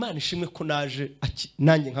 Imana ishimwe ko naje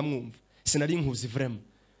nanjye nkamwumva. Sinari nkuzi vraiment.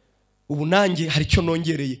 Ubu nanjye hari cyo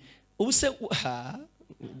nongereye. Ubu se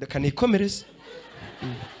kanikomereza.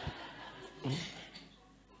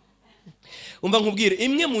 Umva nkubwire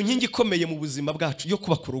imwe mu nkingi ikomeye mu buzima bwacu yo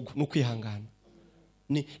kuba ku rugo no kwihangana.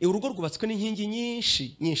 Ni urugo rwubatswe n'inkingi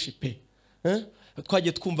nyinshi pe.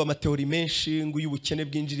 Twagiye twumva amateori menshi ngo y'ubukene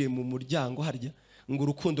bwinjiriye mu muryango harya ngo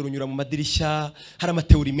urukundo runyura mu madirishya. Hari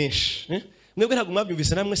amateori menshi. Mwebwe ntabwo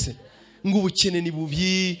mwabyumvise namwe se ngo ubukene ni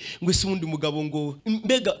bubi ngo ese ubundi mugabo ngo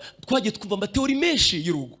mbega twagiye twumva amateori menshi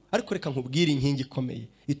y'urugo. Ariko reka nkubwire inkingi ikomeye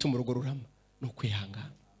ituma urugo rurama no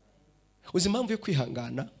kwihangana. Uzi impamvu yo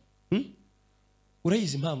kwihangana?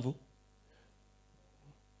 Urayizi impamvu?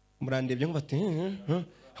 Murandebye ngo bati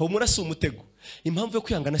ho murasi umutego. Impamvu yo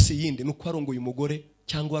kwihangana si yindi nuko arongoye umugore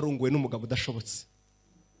cyangwa arongowe n'umugabo udashobotse.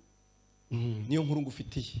 Niyo nkuru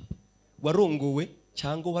ngufitiye. Warongowe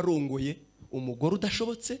cyangwa warongoye umugore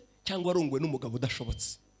udashobotse cyangwa warongowe n'umugabo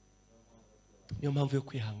udashobotse. Niyo mpamvu yo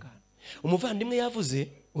kwihangana. Umuvandimwe yavuze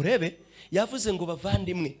urebe yavuze ngo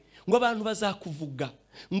bavandimwe ngo abantu bazakuvuga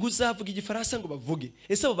ngo uzavuga igifaransa ngo bavuge.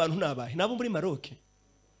 Ese abo bantu nabahe? Nabo muri Maroc.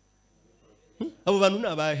 Abo bantu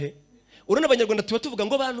nabahe? Urana abanyarwanda tuba tuvuga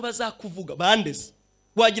ngo abantu bazakuvuga bandeze.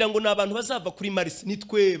 Wagira ngo nabantu bazava kuri Mars ni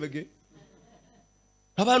twebwe.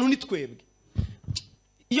 Abantu ni twebwe.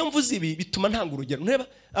 Iyo mvuze ibi bituma ntanga urugero. Nreba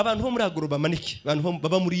abantu bo muri agro bamanike. Abantu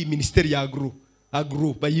baba muri ministeri ya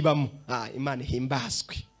agro bayibamo. Imana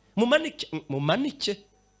himbazwe. Mumanike.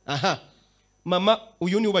 Aha. Mama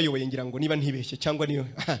uyu ni ubayoboye ngira ngo niba ntibeshye cyangwa niyo.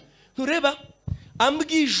 Ntureba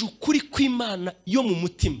ambwije ukuri kw'Imana yo mu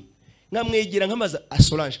mutima. Nkamwegera nkamaza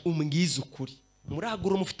Solange umbwize ukuri.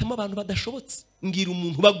 Muragura mufitamo abantu badashobotse. Ngira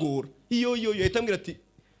umuntu bagora. Iyo yahitambwira ati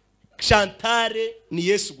Chantal ni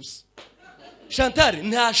Yesu gusa. Chantal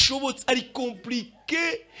ntashobotse ari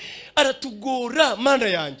compliqué aratugora mana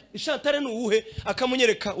yanjye. Chantal ni uwuhe?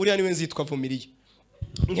 Akamunyereka uriya niwe nzitwa Vumiriye.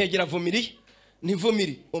 Nkegera Vumiriye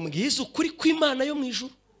nivumiri umbwize ukuri kw'Imana yo mu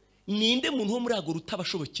ijuru. Ninde muntu wo muragura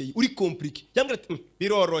utabashobokeye uri compliqué. Yambwira ati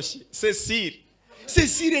biroroshye.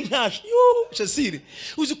 Cecile ntaje. Cecile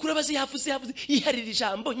uzi kurabazi yavuze iharira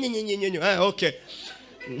ijambo nyenyenyenyenyo. Okay.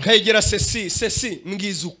 Nkegera Cecile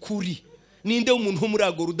mbwize ukuri. Ninde umuntu wo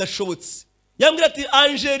muragura udashobotse? Yambwira ati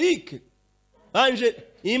Angelique.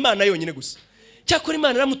 Imana yonyine gusa. Cyakora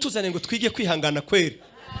Imana iramutuzane ngo twige kwihangana kwera.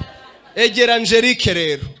 Egera Angelique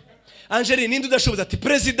rero. Angelique ninde udashobotse? Ati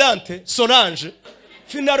Presidente Solange.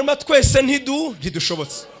 Finalma twese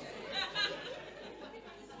ntidushobotse.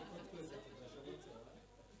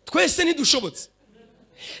 Twese ntidushobotse.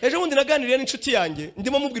 Ejo bundi naganiriye n'inshuti yanjye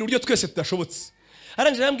ndimo mubwira uburyo twese tudashobotse.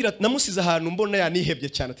 Arangije yambwira namusize ahantu mbona yanihebye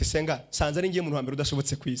cyane ati senga sanze ari ngiye mu hambere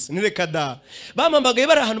udashobotse kwisi. Ni reka da. Bampamagaye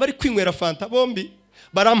bari ahantu bari kwinywera fanta bombi.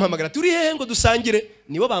 Barampamagara turi hehe ngo dusangire.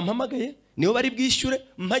 Nibo bampamagaye, nibo bari bwishyure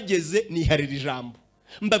mpageze niharira ijambo.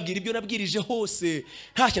 Mbabwira ibyo nabwirije hose.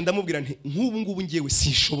 Ntacyo ndamubwira nti nk'ubu ngubu ngiyewe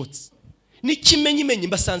sinshobotse. N'ikimenyimenyi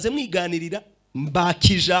mbasanze mwiganirira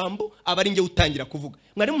mbakijambo abari nge utangira kuvuga.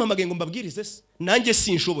 Mwari mumpamagaye ngo mbabwirize se nanjye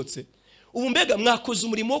sinshobotse. ubu mbega mwakoze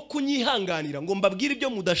umurimo wo kunyihanganira ngo mbabwire ibyo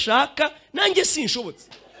mudashaka nanjye sinshobotse.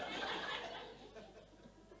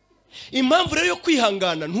 Impamvu rero yo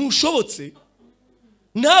kwihangana ntushobotse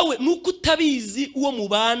nawe nuko utabizi uwo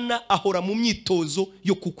mubana ahora mu myitozo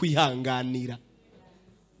yo kukwihanganira.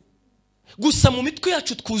 Gusa mu mitwe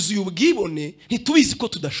yacu twuzuye ubwibone ntitubizi ko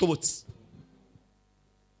tudashobotse.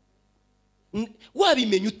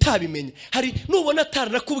 Wabimenya utabimenya, hari nubona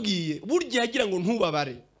ataranakubwiye burya yagira ngo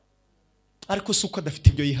ntubabare, ariko suko adafite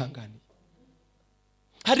ibyo yihanganiye.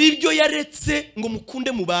 Hari ibyo yaretse ngo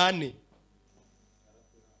mukunde mubane,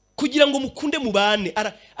 kugira ngo mukunde mubane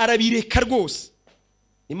arabireka rwose.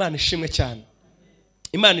 Imana ishimwe cyane,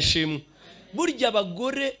 Imana ishimwe. Burya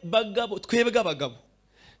abagore bagabo, twebwe abagabo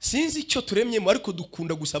sinzi icyo turemyemo, ariko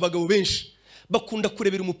dukunda gusa. Abagabo benshi bakunda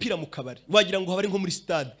kurebera umupira mu kabari, wagira ngo habari nko muri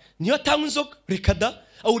stade. Niyo atanga inzoga reka da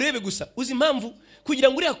awurebe gusa. Uzi impamvu? Kugira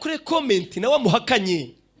ngo uriya kure comment nawe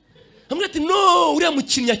amuhakanye, amwe ati no uriya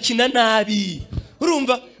mukinnyi akina nabi,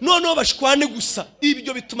 urumva no bashwane gusa.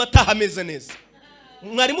 Ibyo bituma atahameze neza.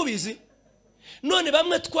 Mwari mubizi? None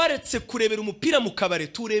bamwe twaretse kurebera umupira mu kabare,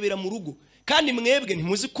 turebera mu rugo. Kandi mwebwe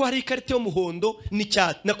ntimuzi ko hari ikarita y'umuhondo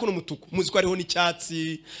n'icyatsi nako n'umutuku, muzi ko hariho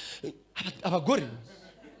n'icyatsi. Abagore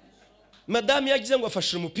madame yagize ngo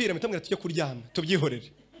afashe umupira mitamwe tujye kuryama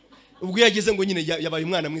tubyihorere. Ubwo yagize ngo nyine yabaye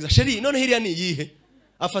umwana mwiza, sheri none hiriya ni yihe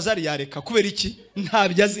afazari yareka kubera iki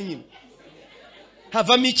ntabyazi nyine.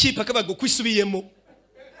 Havamo ikipe akabago kwisubiyemo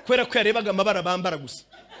kubera ko yarebaga amabara bambara gusa.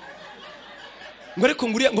 Ngo ariko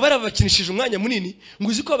nguriya ngo barabakinishije umwanya munini, ngo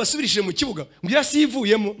uzi ko basubirishije mu kibuga ngo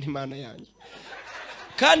irasivuyemo ntimana yanjye.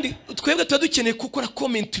 Kandi twebwe tuba dukeneye gukora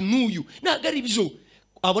comment n'uyu ntago ari byo.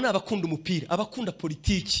 Abo abakunda umupira, abakunda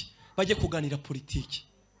politiki bajye kuganira politiki,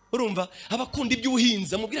 urumva? Abakunda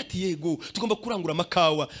iby'ubuhinzi amubwira ati yego tugomba kurangura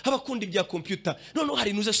amakawa. Abakunda ibya computer none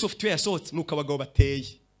hari nuze software yasohotse nuko abagabo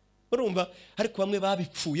bateye, urumva? Ariko bamwe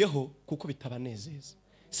babipfuyeho kuko bitabanezeza.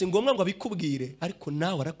 Si ngombwa ngo abikubwire, ariko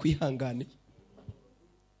nawe arakwihangane.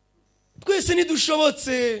 Twese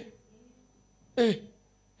nidushobotse.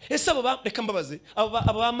 Ese abo reka mbabaze,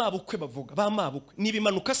 aba mabukwe bavuga, ba mabukwe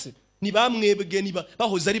nibimanuka se? Ni bamwebwe niba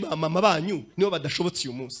bahoze ari ba mama banyu nibo badashobotse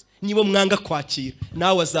uyu munsi, nibo mwanga kwakira.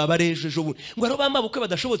 Nawe azaba reje ejo bundi ngo aro ba mabukwe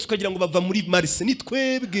badashobotse ukagira ngo bava muri Mars. Ni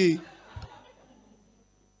twebwe.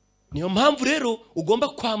 Niyo mpamvu rero ugomba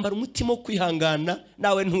kwambara umutima wo kwihangana,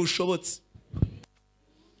 nawe ntushobotse.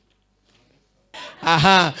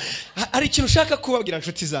 Aha, hari ikintu ushaka kubabwira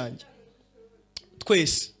inshuti zanjye.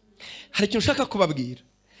 Twese hari ikintu ushaka kubabwira.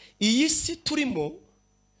 Iyi si turimo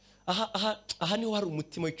aha niho hari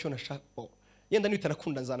umutima w'icyo nashaka. Yenda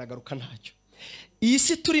nitarakunda nzanagaruka ntacyo. Iyi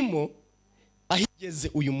si turimo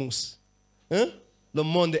ahigeze uyu munsi, le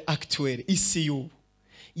monde actuel, isi y'ubu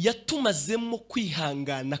yatumazemo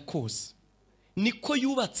kwihangana kose. Niko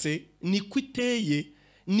yubatse, niko iteye,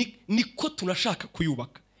 niko tunashaka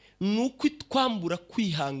kuyubaka. Nuko twambura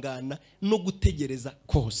kwihangana no gutegereza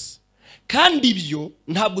kose. Kandi ibyo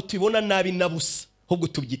ntabwo tubibona nabi na busa, ahubwo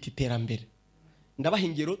tubyita iterambere. Ndabaha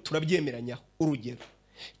ingero turabyemeranyaho. Urugero,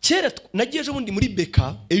 kera nagiye ejo bundi muri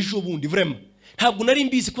beka, ejo bundi vraiment ntabwo nari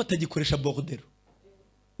mbizi ko atagikoresha bordero.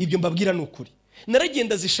 Ibyo mbabwira ni ukuri.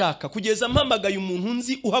 Naragenda zishaka kugeza mpamagaye umuntu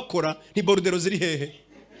nzi uhakora, ni bordero ziri hehe.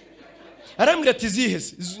 Arambwira ati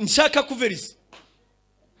zihese nshaka kuverisa.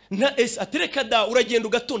 Na atereka da uragenda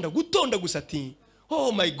gutonda gusa ati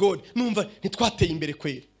oh my god numva ntitwateye imbere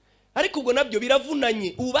kwera. Ariko ubwo nabyo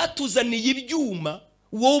biravunanye. Ubatuzaniye ibyuma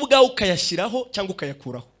wowe ubwawe ukayashyiraho cyangwa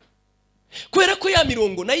ukayakuraho, kubera ko ya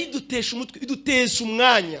mirongo nayo idutesha umutwe, idutesha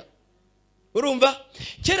umwanya, urumva?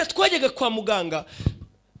 Kera twajyaga kwa muganga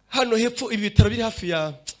hano hepfo, ibi bitaro biri hafi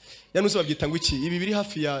ya nuze babyita ngo iki, ibi biri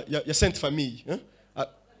hafi ya Sainte Famille,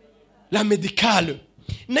 la médicale.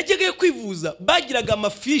 Najyaga kwivuza bagiraga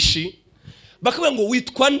amafishi bakabwira ngo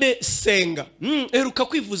witwa nde Senga, eruka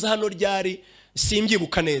kwivuza hano ryari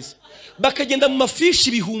simbyibuka neza. Bakagenda mu mafishi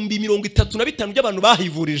ibihumbi 35 by'abantu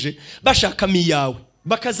bahivurije bashaka miyawe,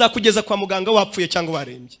 bakazakugeza kwa muganga wapfuye cyangwa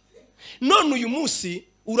warembye. None uyu munsi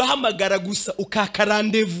urahamagara gusa ukaka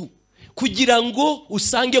rendezvous kugira ngo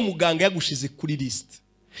usange muganga yagushize kuri list.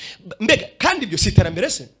 Mbega kandi ibyo siterambere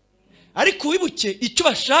se? Ariko wibuke icyo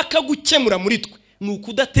bashaka gukemura muri twe ni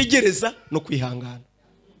ukudategereza no kwihangana.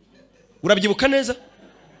 Urabyibuka neza?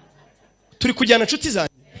 Turi kujyana inshuti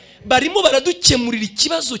zanjye, barimo baradukemurira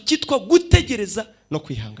ikibazo cyitwa gutegereza no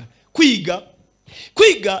kwihangana.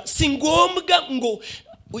 Kwiga si ngombwa ngo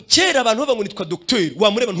kera abantu bava ngo nitwa docteur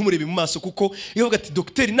wamureba ntumurebe mu maso, kuko iyo uvuga ati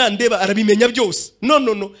docteur nandeba arabimenya byose.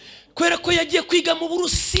 No kwera ko yagiye kwiga mu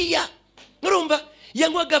Burusiya, urumva?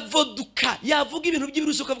 Yangwaga vodka, yavuga ibintu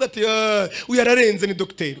by'ibirusi ukavuga ati uyararenze ni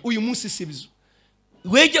docteur. Uyu munsi sibyo.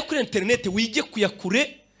 wege kuri internet wige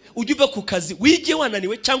kuyakure ujye uva ku kazi wige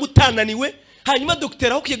wananiwe cyangwa utananiwe hanyuma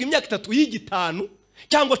dogiteri aho kwiga imyaka 3 yiga 5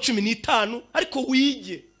 cyangwa 15 ariko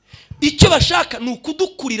wige icyo bashaka ni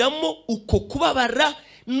ukudukuriramo uko kubabara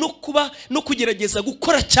no kugerageza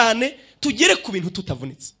gukora cyane tugere ku bintu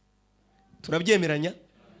tutavunitse. Turabyemeranya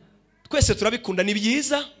twese turabikunda ni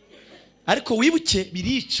byiza ariko wibuke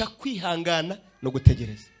birica kwihangana no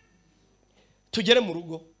gutegereza. Tugere mu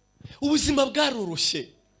rugo ubuzima bwaroroshye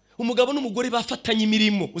umugabo n'umugore bafatanye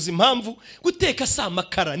imirimo uzi impamvu guteka sa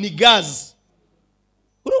makara ni gaz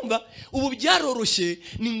urumva ubu byaroroshye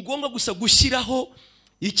ni ngombwa gusa gushyiraho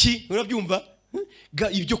iki urabyumva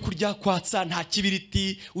ibyo kurya kwatsa nta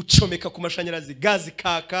kibiriti ucomeka ku mashanyarazi gazi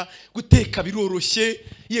kaka guteka biroroshye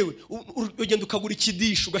yewe ugenda ukagura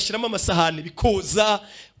ikidisho ugashyiramo amasahani bikoza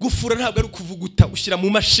gufura ntabwo ari kuvuguta ushyira mu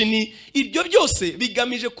mashini ibyo byose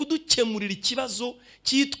bigamije kudukemurira ikibazo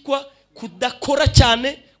cyitwa kudakora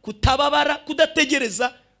cyane kutababara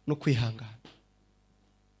kudategereza no kwihangana.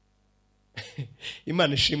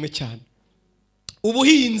 Imana ishimwe cyane.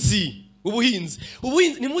 Ubuhinzi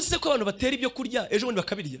nimuze ko abantu batera ibyo kurya ejo bundi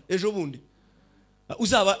bakabirya ejo bundi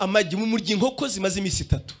uzaba amagi mu muryi inkoko zimaze imisi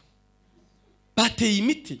 3 bateye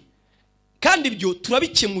imiti kandi ibyo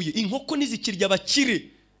turabikemuye inkoko nizikirya bakire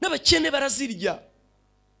n'abakene barazirya.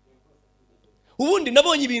 Ubundi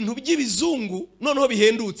nabonye ibintu by'ibizungu noneho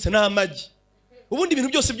bihendutse na amagi ubundi ibintu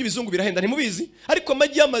byose by'ibizungu birahenda ntimubizi ariko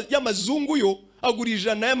amagi y'amazungu yo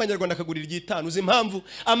agurira na y'amanyarwanda akagurira 5 uzi impamvu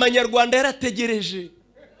amanyarwanda yarategereje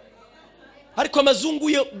ariko amazungu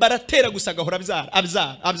yo baratera gusa gahora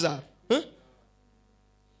abyara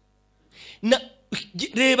na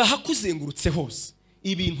reba hakuzengurutse hose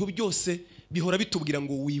ibintu byose bihora bitubwira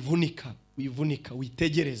ngo wivunika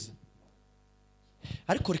witegereza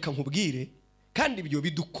ariko reka nkubwire kandi ibyo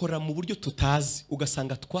bidukora mu buryo tutazi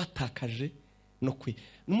ugasanga twatakaje no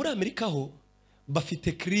muri Amerika ho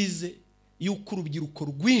bafite crise y'uko urubyiruko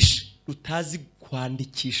rwinshi rutazi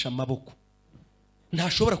kwandikisha amaboko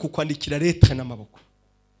ntashobora kukwandikira leta n'amaboko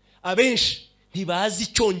abenshi ntibazi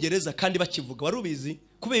icyongereza kandi bakivuga warubizi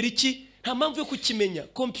kubera iki nta mpamvu yo kukimenya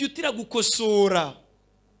computer iragukosora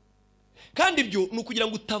kandi ibyo nukugira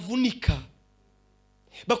ngo utavunika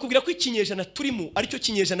bakubwira ko ikinyejana turimo aricyo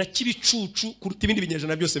kinyejana kibicucu kuruta ibindi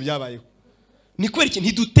binyejana byose byabayeho ni kwera iki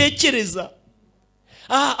ntidutekereza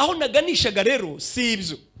aho naganishaga rero si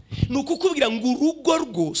ibyo nukukubwira ngo urugo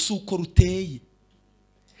rwo suko ruteye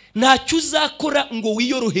ntacyo uzakora ngo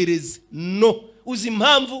wiyorohereze no uzi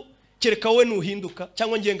impamvu kereka wowe nuhinduka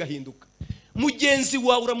cyangwa ngiye ngahinduka mugenzi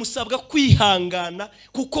wawe uramusabwa kwihangana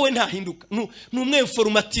kuko we ntahinduka numwe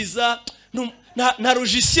informatiza na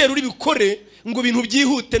logiciel uri bikore ngo ibintu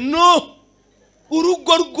byihute no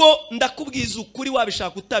urugo rwo ndakubwiza ukuri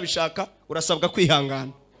wabishaka utabishaka urasabwa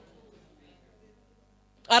kwihangana.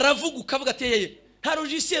 Aravuga ukavuga ati yeye nta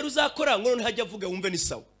logiciel uzakora ngo none hajya avuga wumve ni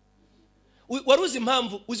sawa waruzi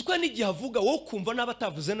impamvu uzi ko n'igihe avuga wowe kumva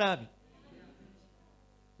n'abatavuze nabi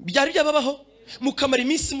byari byababaho mukamara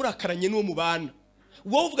iminsi murakaranye n'uwo mubana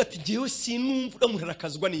wowe uvuga ati ngewe sinumva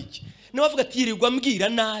murakazwa n'iki nawe avuga ati yirirwa mbwira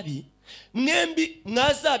nabi mwembi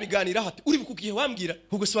mwazabiganira hati uri bukugiye wambwira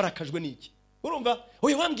ubwo se warakajwe n'iki urumva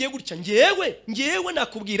oye wambwiye gutya ngewe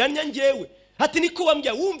nakubwira ngewe hati niko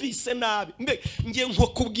wambwiye wumvise nabi mbe ngiye nko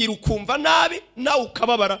kubwira ukumva nabi nawe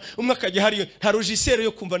ukababara umwe akajya hariyo nta logiciel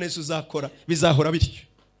yo kumva neza uzakora bizahora bityo.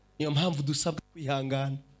 Niyo mpamvu dusabwa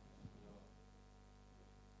kwihangana.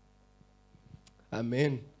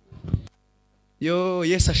 Amen. Yo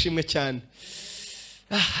Yesu ashimwe cyane.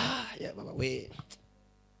 Ya baba we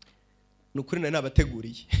nukuri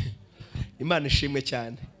nabateguriye Imana ishimwe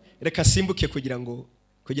cyane. Reka simbuke kugira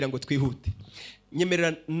ngo twihute.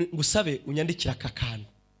 Nyemerera ngusabe unyandikira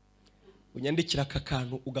aka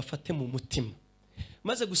kantu ugafate mu mutima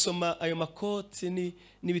maze gusoma ayo makoti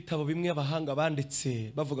n'ibitabo bimwe abahanga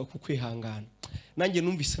banditse bavuga ku kwihangana nanjye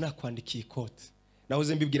numvise nakwandikiye ikoti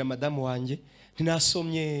nahoze mbibwira madamu wanjye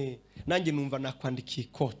ntinasomye nanjye numva nakwandikiye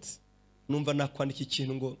ikoti numva nakwandika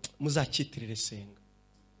ikintu ngo muzakitirire senga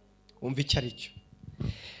umva icyo ari cyo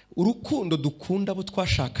urukundo dukunda abo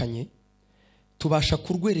twashakanye tubasha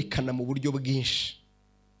kurwerekana mu buryo bwinshi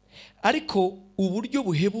ariko uburyo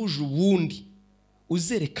buhebuje ubundi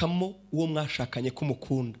uzerekamo uwo mwashakanye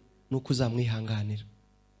kumukunda nuko uzamwihanganira.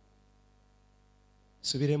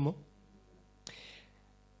 Subiremo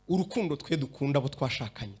urukundo twe dukunda abo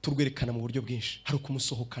twashakanye turwerekana mu buryo bwinshi hari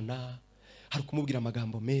ukumusohokana hari kumubwira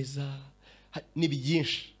amagambo meza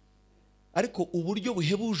n'ibyinshi ariko uburyo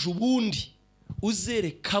buhebuje ubundi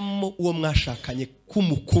uzerekamo uwo mwashakanye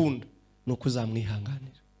kumukunda nuko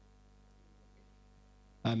uzamwihanganira.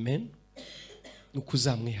 Amen. Nuko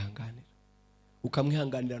uzamwihanganira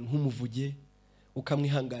ukamwihanganira nk'umuvuge,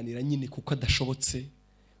 ukamwihanganira nyine kuko adashobotse,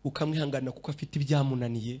 ukamwihanganira kuko afite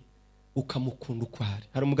ibyamunaniye, ukamukunda uko ari.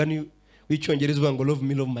 Hari umugani w'icyongereza uvuga ngo love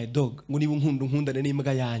me love my dog, ngo niba unkunda unkundane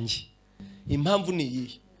n'imbwa yanjye. Impamvu ni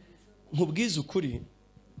iyi, nkubwize ukuri,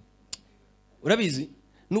 urabizi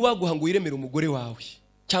n'uwaguha ngo wiremere umugore wawe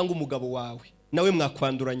cyangwa umugabo wawe nawe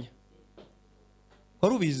mwakwanduranya.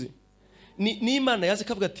 Wari ubizi ni Imana yaze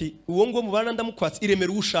kavuga ati uwo ngo mubana ndamukwatse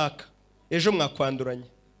iremere ushaka, ejo mwakwanduranya.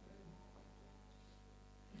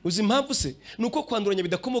 Uzi impamvu se? Nuko kwanduranya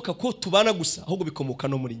bidakomoka ko tubana gusa, ahubwo bikomoka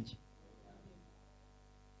no muri njye.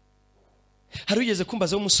 Hari ugeze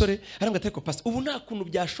kumbaza w'umusore arambwa ati ko pastor ubu nta kuntu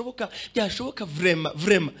byashoboka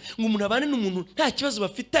vraiment ngo umuntu abane n'umuntu nta kibazo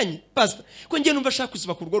bafitanye pastor, ko ngiye numva ashaka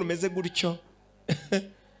kuziba ku rugo rumeze gutyo.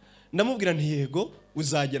 Ndamubwira nti yego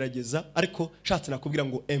uzagerageza, ariko shatse nakubwira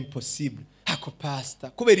ngo impossible. Hako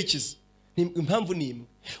pastor kubera ikizi? Impamvu ni imwe,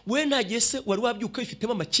 we ntagiye se wari wabyuka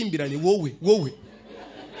ifitemo amakimbirane wowe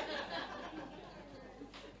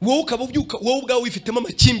ukaba ubyuka wowe ubwawe wifitemo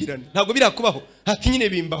amakimbirane, ntabwo birakubaho. Hati nyine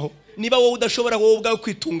bimbaho. Niba wowe udashobora wowe ubwawe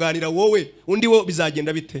kwitunganira wowe, undi wo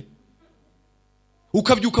bizagenda bite?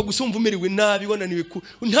 Ukabyuka gusa umva umerewe nabi, wananiwe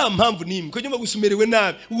nta mpamvu nimwe, ko nyuma gusa umerewe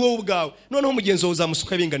nabi wowe ubwawe, noneho mugenzi wawe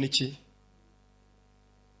uzamusuka bingana iki?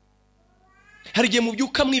 Hari igihe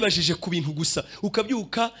mubyuka mwibajije ku bintu gusa,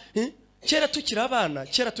 ukabyuka kera tukira abana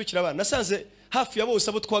nasanze hafi ya bose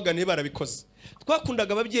abo twaganiye barabikoze.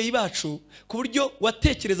 Twakundaga ababyeyi bacu ku buryo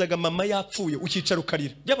watekerezaga mama yapfuye ukicara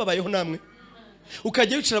ukarira. Byababayeho namwe?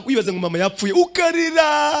 Ukajya wicara wibaza ngo mama yapfuye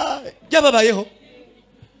ukarira. Byababayeho?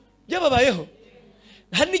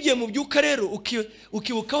 Hari n'igihe mubyuka rero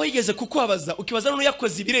ukibuka aho yigeze kukubabaza, ukibaza none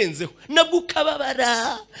yakoze ibirenzeho, nabwo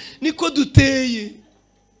ukababara. Niko duteye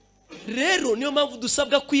rero, niyo mpamvu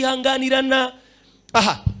dusabwa kwihanganirana.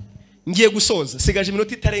 Aha, ngiye gusoza, sigaje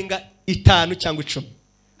iminota itarenga 5 cyangwa 10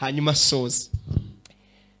 hanyuma soza.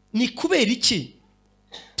 Ni kubera iki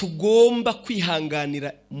tugomba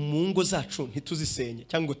kwihanganira mu ngo zacu ntituzisenye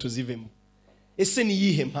cyangwa tuzivemo? Ese ni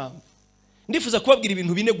yihe mpamvu? Ndifuza kubabwira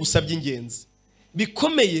ibintu bine gusa by'ingenzi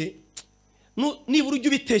bikomeye, nibura ujye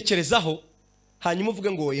ubitekerezaho hanyuma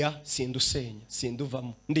uvuge ngo oya sindusenya,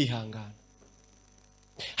 sinduvamo, ndihangana.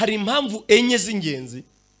 Hari impamvu enye z'ingenzi,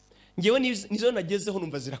 ngewe nizo nagezeho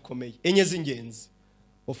numva zirakomeye. Enye z'ingenzi,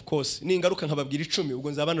 of course ni ingaruka nkababwira 10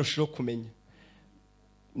 ubwo nzabanashiro kumenya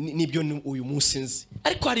nibyo uyu munsi nzi.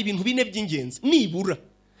 Ariko hari ibintu bine by'ingenzi nibura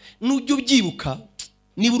nujye ubyibuka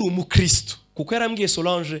nibura umukristo, kuko yarambwiye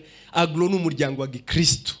Solange aglo n'umuryango wa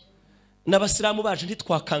Gikristo. N'abasilamu baje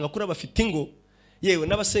ntitwakanga kuri abafite ingo, yewe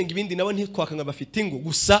n'abasenga ibindi nabo ntitwakanga bafite ingo,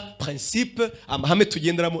 gusa principe amahame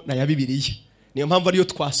tugenderamo na ya Bibiliya. Niyo mpamvu ariyo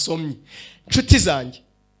twasomye. Nshuti zanjye,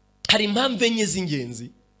 hari impamvu enye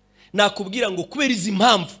z'ingenzi nakubwira ngo kubera izi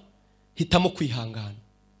mpamvu hitamo kwihangana.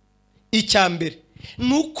 Icyambere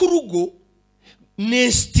nuko urugo ni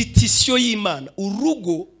institution y'Imana.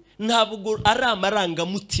 Urugo ntabwo ari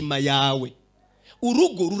amarangamutima yawe,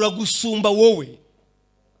 urugo ruragusumba wowe.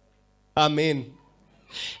 Amen.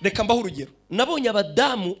 Reka mbaho urugero. Nabonye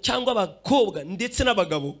abadamu cyangwa abakobwa ndetse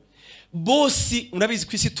n'abagabo bose, urabizi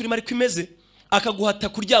ku isi turimo ariko imeze, akaguhata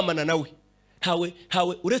kuryamana nawe.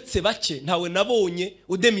 Ntawe uretse bake, ntawe nabonye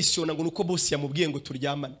udemisiona ngo nuko boss yamubwiye ngo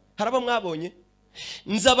turyamane. Haraba mwabonye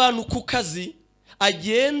nzi abantu ku kazi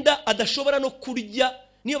agenda adashobora no kurya,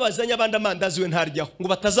 niyo bazanye abandi amandazi we ntaryaho ngo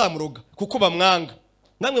batazamuroga kuko bamwanga.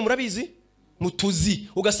 Namwe murabizi mutuzi,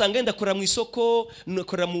 ugasanga yenda korera mu isoko,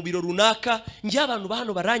 korera mu biro runaka, ngiye abantu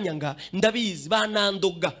bahano baranyanga, ndabizi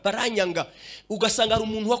banandoga baranyanga. Ugasanga hari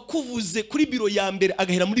umuntu wakuvuze kuri biro ya mbere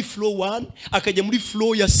agahera muri floor 1 akajya muri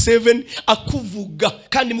floor ya 7 akuvuga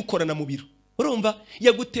kandi mukorana mu biro. Urumva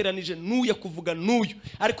yaguteranije n'uya kuvuga n'uyu,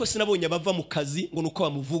 ariko sinabonye abava mu kazi ngo nuko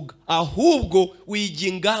bamuvuga, ahubwo wiga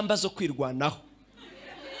ingamba zo kwirwanaho.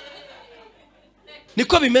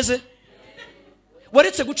 Niko bimeze.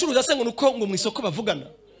 Waretse gucuruza se ngo nuko ngo mu isoko bavugana?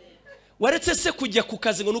 Waretse se kujya ku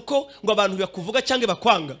kazi ngo nuko ngo abantu bakuvuga cyangwa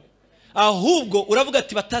bakwanga? Ahubwo uravuga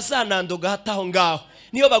ati batazanandoga hataho ngaho.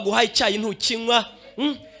 Niyo baguhaye icyayi ntukinywa,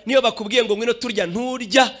 niyo bakubwiye ngo ngwino turya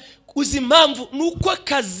nturya. Uzi impamvu nuko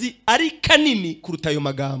akazi ari kanini kuruta ayo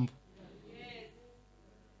magambo.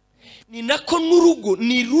 Ni nako n'urugo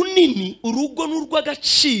ni runini, urugo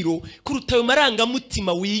n'urw'agaciro kuruta ayo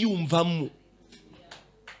marangamutima wiyumvamo.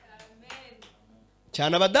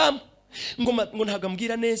 Cyane abadamu ngo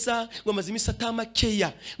ntagambwira neza, ngo amaze imisi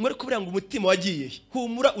atamakeya, ngo ariko buriya ngo umutima wagiye,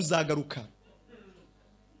 humura uzagaruka.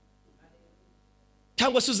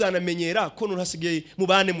 Cyangwa se uzanamenyera ko nurasigaye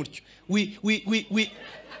mubane mutyo.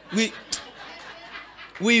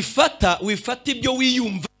 Wifata ibyo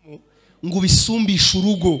wiyumvamo ngo bisumbisha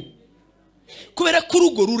urugo. kubera ko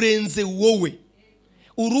urugo rurenze wowe,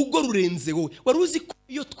 urugo rurenze wowe. Wari uzi ko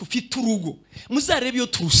iyo twufite urugo, muzarebe iyo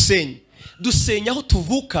turusenya, dusenya aho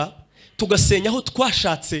tuvuka, tugasenya aho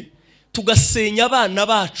twashatse, tugasenya abana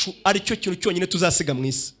bacu, aricyo kintu cyonyine tuzasiga mu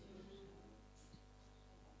isi.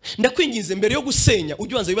 Ndakwinginze mbere yo gusenya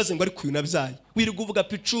ujye ubanza wibaze ngo ari kuyu nabyaye, wirirwa uvuga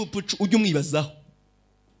picu picu, ujye umwibazaho.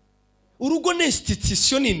 Urugo ni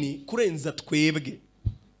institution nini kurenza twebwe,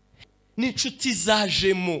 n'inshuti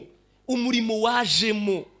zajemo, umurimo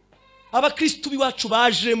wajemo, abakristo biwacu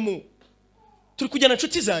bajemo. Turi kujyana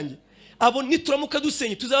inshuti zanjye, abo nituramuka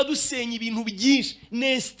dusenye tuzaba dusenya ibintu byinshi.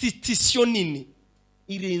 Ni institution nini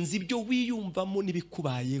irenze ibyo wiyumvamo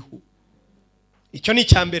nibikubayeho. Icyo ni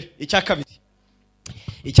icyambere.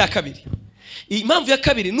 Icya kabiri, impamvu ya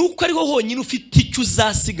kabiri nuko ariho honyine ufite icyo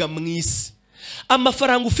uzasiga mu isi.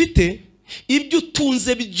 Amafaranga ufite, ibyo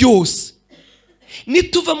utunze byose,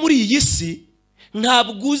 nituva muri iyi si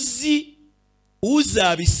ntabwo uzi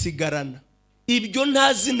uzabisigarana. Ibyo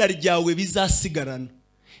nta zina ryawe bizasigarana,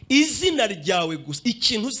 izina ryawe gusa.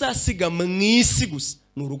 Ikintu uzasiga mu isi gusa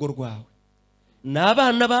ni urugo rwawe,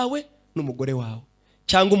 n'abana bawe, n'umugore wawe,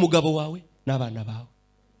 cyangwa umugabo wawe n'abana bawe.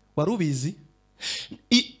 Wari ubizi?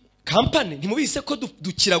 Kampani ntimubise ko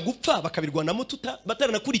dukira gupfa bakabirwanamo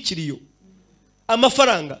bataranakurikira iyo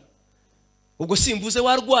amafaranga. Ubwo simvuze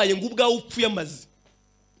warwaye ngo ubwawe upfuye amazi,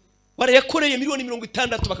 warayakoreye miliyoni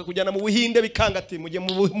 60 bakakujyana mu Buhinde bikanga ati mujye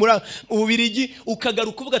mu Bubirigi,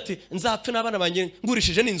 ukagaruka uvuga ati nzapfe n'abana banjye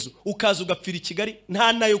ngurishije n'inzu, ukaza ugapfira i Kigali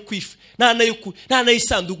nta nayo kwifa, nta nayo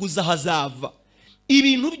isanduku zahazava.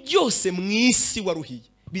 Ibintu byose mu isi waruhiye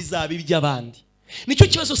bizaba iby'abandi. Nicyo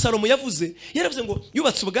kibazo Salomo yavuze. Yaravuze ngo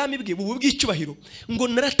yubatse ubwami bwe bubu bw'icyubahiro, ngo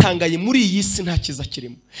naratangaye muri iyi si nta kiza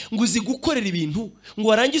kirimo, ngo uzi gukorera ibintu ngo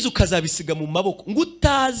warangize ukazabisiga mu maboko, ngo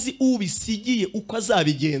utazi ubisigiye uko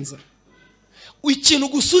azabigenza. Ikintu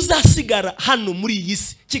gusa uzasigara hano muri iyi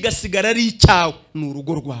si kigasigara ari icyawe, ni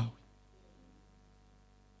urugo rwawe.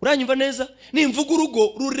 Uranyumva neza? Nimvuga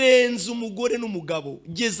urugo rurenze umugore n'umugabo,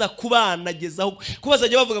 geza kubana, gezaho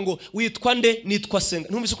kubazajya bavuga ngo witwa nde, nitwa Senga.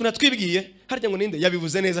 Ntumvise uko natwibwiye harya ngo ninde?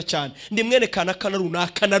 Yabivuze neza cyane. Ndi mwene kana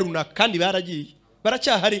runaka na runaka, kandi baragiye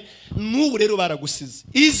baracyahari. N'ubu rero baragusize.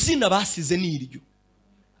 Izina basize niryo.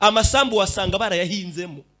 Amasambu wasanga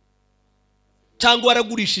barayahinzemo, cyangwa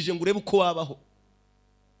waragurishije ngo urebe uko wabaho.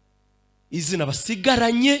 Izina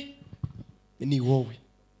basigaranye ni wowe,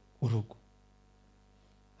 urugo.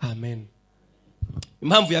 Amen.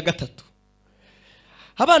 Impamvu ya gatatu,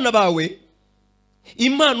 abana bawe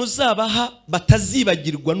impano uzabaha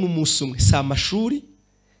batazibagirwa n'umunsi umwe, si amashuri,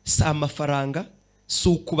 si amafaranga, si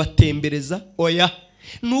ukubatembereza, oya,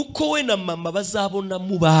 nuko we na mama bazabona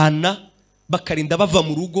mubana bakarinda bava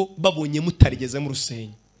mu rugo babonye mutarigeze mu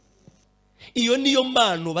rusenyo. Iyo niyo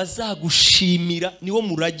mpano bazagushimira, niwo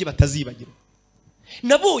murage batazibagirwa.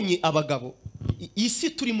 Nabonye abagabo, isi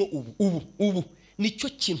turimo ubu nicyo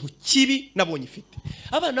kintu kibi nabonye ifite.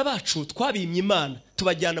 Abana bacu twabimye Imana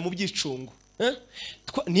tubajyana mu byicungo,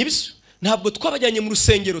 nibyo ntabwo twabajyanye mu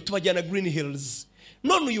rusengero, tubajyana Green Hills.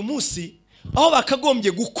 None uyu munsi aho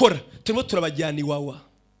bakagombye gukora turimo turabajyana iwawa.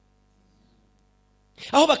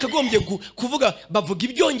 Aho bakagombye kuvuga bavuga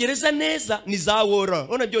ibyongereza neza ni za wora,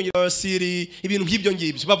 ona byongereza siri, ibintu nk'ibyo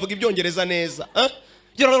ngibyo bavuga ibyongereza neza,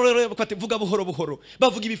 vuga buhoro buhoro,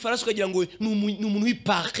 bavuga ibifaransa ukagira ngo ni umuntu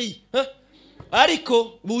w'Paris,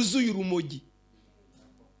 ariko buzuye urumogi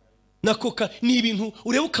na koka. Ni ibintu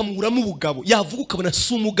ureba ukamuramo ubugabo, yavuga ukabona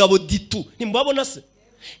si umugabo ditu. Ntimubabona se?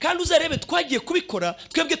 Kandi uzarebe twagiye kubikora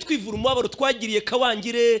twebwe twivura umubabaro twagiriye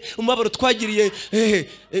Kawangire, umubabaro twagiriye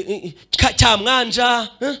Cyamwanja,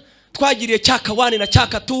 twagiriye Cyakawane na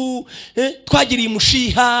Cyakatu, twagiriye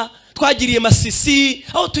Mushiha, twagiriye Masisi.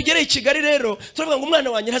 Aho tugereye i Kigali rero turavuga ngo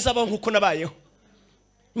umwana wanjye ntazabaho nkuko nabayeho.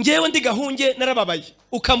 Ngewe ndi Gahunge narababaye,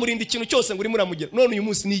 ukamurinda ikintu cyose ngo uri muramugera. None uyu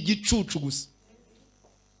munsi ni igicucu gusa.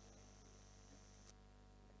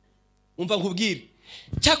 Umva nkubwire,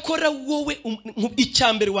 cyakora wowe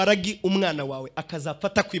icyambere waragi umwana wawe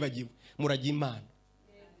akazapfata kwibagiwe, muragi Imana.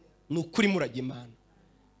 Nukuri muragi Imana,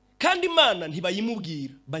 kandi Imana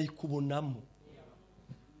ntibayimubwira, bayikubonamo.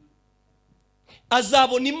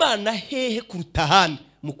 Azabona Imana hehe kuruta handi?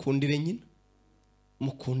 Mukundire nyina,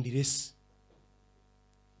 mukundire se.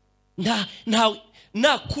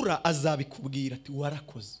 Nakura azabikubwira ati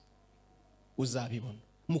warakoze, uzabibona.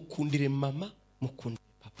 Mukundire mama, mukundire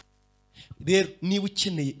papa. Rero niba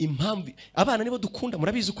ukeneye impamvu, abana nibo dukunda,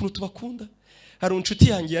 murabizi ukuntu tubakunda. Hari inshuti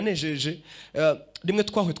yanjye yanejeje, rimwe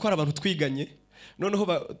twahuye twari abantu twiganye,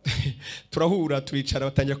 noneho turahura turicara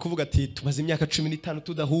batangira kuvuga ati tumaze imyaka 15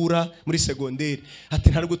 tudahura muri segonderi, ati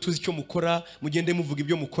ntabwo tuzi icyo mukora, mugende muvuga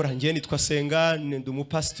ibyo mukora. Ngiye nitwa Senga, ndi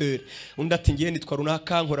umupasteur. Undi ati ngiye nitwa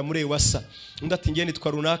runaka nkora muri Ewasa. Undi ati ngiye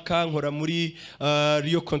nitwa runaka nkora muri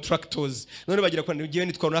Rio Contractors. None bagira ko ngiye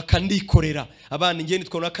nitwa runaka ndikorera, abandi ngiye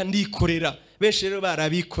nitwa runaka ndikorera. Benshi rero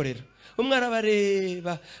barabikorera. Umwe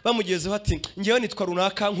arabareba bamugezeho ati ngiye nitwa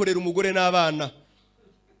runaka nkorera umugore n'abana.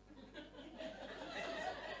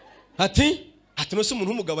 Ati no se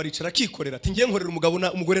umuntu umugabo aricara akikorera, ati ngiye nkorera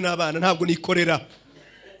umugore n'abana ntabwo nikorera.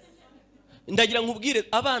 Ndagira nkubwire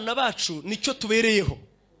abana bacu nicyo tubereyeho.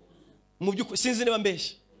 Mu byuko sinzi niba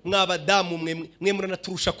mbeshye, mwabadamu mwe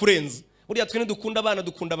muranaturusha kurenza. Buriya twe dukunda abana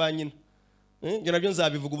dukunda banyina. Nje nabyo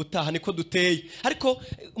nzabivuga ubutaha niko duteye. Ariko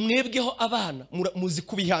mwebweho abana muzi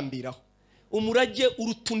kubihambiraho. Umurage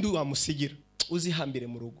urutundi wamusigira uzihambire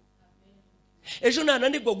mu rugo. Ejo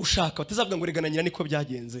nananirwa gushaka batazavuga ngo regana nyina niko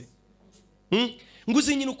byagenze.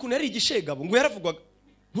 Nguzi nyina ukuntu ari igishegabo ngo yaravugwaga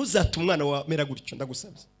ntuzata umwana wa mera gutyo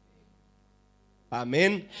ndagusabye.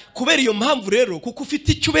 Amen. Kubera iyo mpamvu rero kuko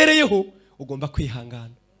ufite icyo ubereyeho ugomba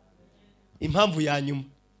kwihangana. Impamvu ya nyuma.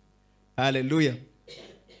 Haleluya.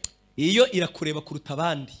 Iyo irakureba kuruta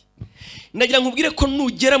abandi. Ndagira nkubwire ko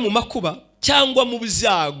nugera mu makuba cyangwa mu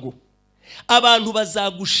byago abantu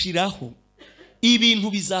bazagushiraho,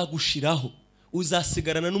 ibintu bizagushiraho,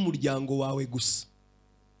 uzasigarana n'umuryango wawe gusa.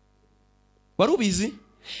 Warubizi?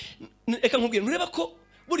 Eka nkubwire nureba ko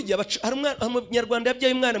burya hari umunyarwanda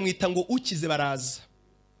yabyaye umwana mwita ngo ukize baraza.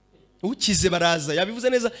 Ukize baraza yabivuze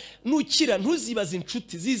neza, nukira ntuzibaza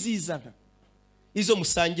inshuti zizizana. Izo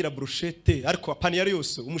musangira brushete ariko apani yari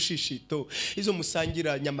yose umushishito, izo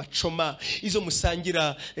musangira nyamacoma, izo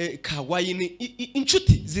musangira kawayini,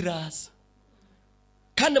 inshuti ziraza.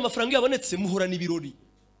 Kandi amafaranga yabonetse muhorana ibirori.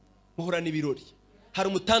 Muhorana ibirori. Hari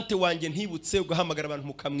umutante wanjye ntibutse ugahamagara abantu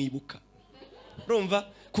mukamwibuka. Urumva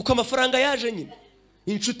kuko amafaranga yaje nyine.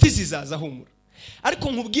 Inshuti zizaza humura.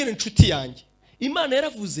 Ariko nkubwire inshuti yanjye, Imana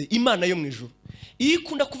yaravuze, Imana yo mu ijuru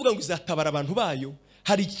ikunda kuvuga ngo izatabara abantu bayo.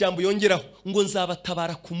 Hari ijambo yongeraho ngo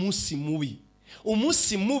nzabatabara ku munsi mubi.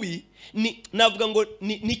 Umunsi mubi ni navuga ngo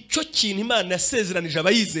nicyo kintu Imana yasezeranije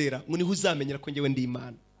abayizera ngo niho uzamenyera ko ngewe ndi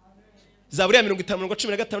Imana. Zaburi ya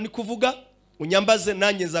 50:15 ni kuvuga unyambaze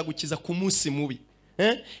nanjye nzagukiza ku munsi mubi.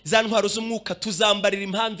 Za ntwaro z'umwuka tuzambarira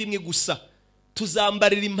impamvu imwe gusa.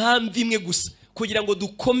 Tuzambarira impamvu imwe gusa kugira ngo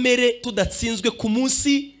dukomere tudatsinzwe ku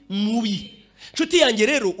munsi mubi. Nshuti yanjye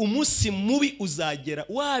rero umunsi mubi uzagera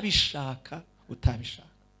wabishaka utabishaka.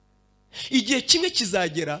 Igihe kimwe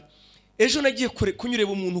kizagera. Ejo nagiye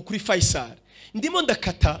kunyureba umuntu kuri Faisal, ndimo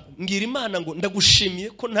ndakata ngira Imana ngo ndagushimiye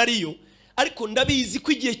ko ntariyo, ariko ndabizi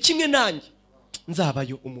ko igihe kimwe nanjye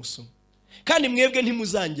nzabayo umuso. Kandi mwebwe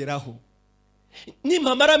ntimuzangeraho.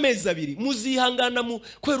 Nimpamara amezi 2 muzihangana mu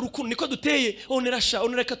kwera urukundo niko duteye.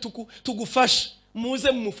 Reka tugufasha,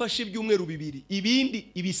 muze mumufashe ibyumweru 2, ibindi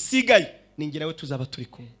ibisigaye ningirawe tuzaba turi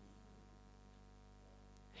kumwe.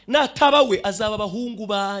 Natabawe azaba abahungu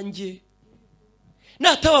banjye.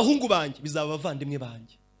 Natabahungu banjye bizaba bavandimwe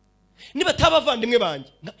banjye. Niba tabavandimwe banjye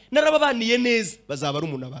narababaniye neza bazaba ari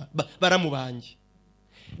umuntu baramu banjye.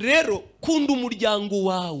 Rero kunda umuryango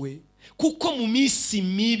wawe kuko mu minsi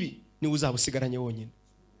mibi ni uzabusigaranye wonyine.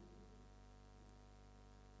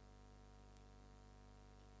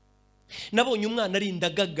 Nabonye umwana ari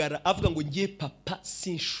indagagara avuga ngo ngiye papa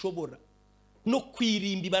sinshobora no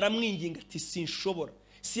kwirimbi, baramwinginga ati sinshobora.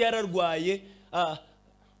 Si yararwaye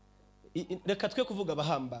reka twe kuvuga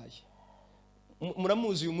abahambaye.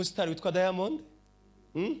 Muramuzi uyu musitari witwa Diamond?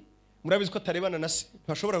 Murabizi ko atarebana na se,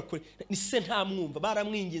 ntashobora ni se ntamwumva,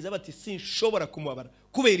 baramwingiza bati sinshobora kumubabara.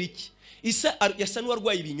 Kubera iki? Isa yasa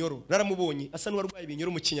n'uwarwaye ibinyoro, naramubonye asa n'uwarwaye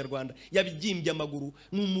ibinyoro mu Kinyarwanda, yabigimbye amaguru,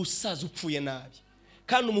 n'umusaza upfuye nabi.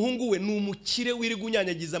 Kandi umuhungu we n'umukire wiriga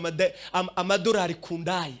unyanyagiza amadolari ku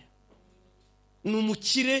ndaya.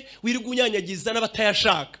 N'umukire wiriga unyanyagiza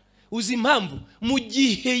n'abatayashaka. Uzi impamvu? Mu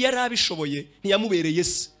gihe yarabishoboye ntiyamubereye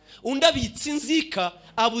se. Undabitse inzika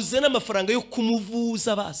abuze n'amafaranga yo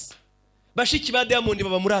kumuvuza base. Bashiki ba Diamond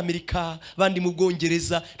baba muri Amerika, bandi mu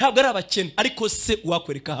Bwongereza, ntabwo ari abakene, ariko se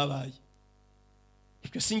wakwereka habaye.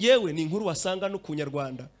 Ibyo singewe ni inkuru wasanga no ku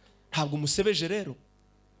Nyarwanda. Ntabwo umusebeje rero.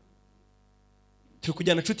 Turi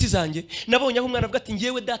kujyana nshuti zanjye, nabonye aho umwana avuga ati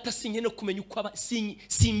ngewe data sinye no kumenya uko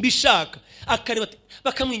simbishaka. Akareba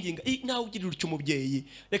bakamwinginga, nawe ugirira utyo mubyeyi.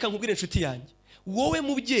 Reka nkubwire nshuti yanjye, wowe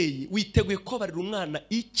mubyeyi witeguye kubarira umwana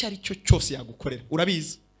icyo ari cyo cyose yagukorera.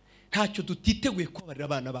 Urabizi ntacyo tutiteguye kubarira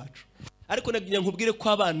abana bacu, ariko nagiye nkubwire ko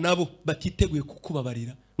abana nabo batiteguye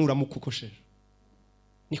kukubabarira nuramukukosheje.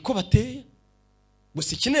 Niko bateye.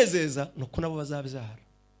 Gusa ikinezeza nuko nabo bazabyara.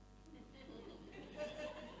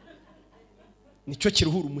 nicyo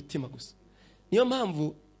kiruhura umutima gusa. Niyo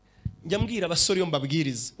mpamvu njya mbwira abasore yo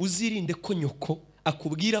mbabwiriza, uzirinde ko nyoko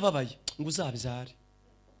akubwira ababaye ngo uzabyare.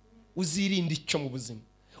 Uzirinde icyo mu buzima.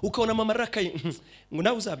 Ukabona mama rakaye ngo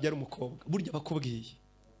nawe uzabyara umukobwa, burya bakubwiye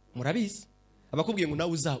murabizi, abakubwiye ngo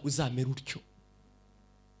nawe uzamera utyo.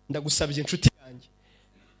 Ndagusabye inshuti yanjye,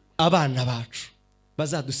 abana bacu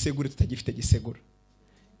bazadusegure tutagifite gisegura,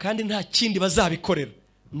 kandi nta kindi bazabikorera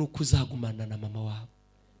nuko uzagumana na mama wabo,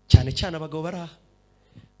 cyane cyane abagabo baraha,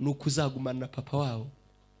 nuko uzagumana na papa wabo,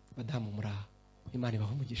 badamu muraha. Imana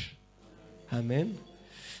ibaho umugisha. Amen.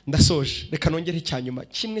 Ndasoje, reka nongere icyanyuma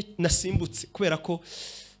kimwe nasimbutse kubera ko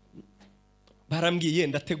barambwiye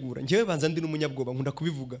ndategura. Ngewe banza ndi n'umunyabwoba nkunda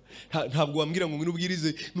kubivuga. Ntabwo wambwira ngo ngwino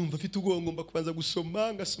ubwirize numva afite ubwoba, ngomba kubanza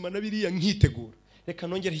gusoma ngasoma na biriya nkitegura. Reka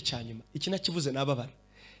nongere icyanyuma. Iki nakivuze nababara.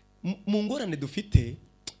 Mu ngorane dufite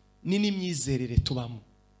ni n'imyizerere tubamo.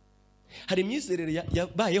 Hari imyizerere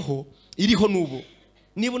yabayeho iriho nubo.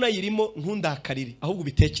 Niba unayirimo ntundakarire, ahubwo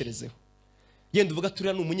ubitekerezeho. Yenda uvuga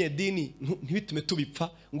turiya n'umunyedini ntibitume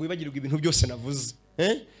tubipfa ngo wibagirwe ibintu byose navuze.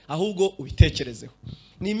 Ahubwo ubitekerezeho.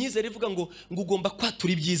 Ni imyizerere ivuga ngo ugomba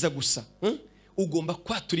kwatura ibyiza gusa. Ugomba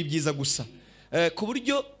kwatura ibyiza gusa. Ku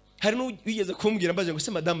buryo hari n'uwigeze kumbwira mbaje ngo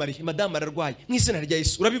se madame ararwaye mw'izina rya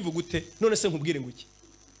Yesu urabivuga ute? None se nkubwire ngo iki?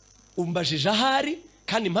 Umbajije ahari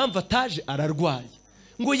kandi impamvu ataje ararwaye.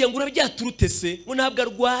 Ngo ya ngura byaturute se ngo ntabwo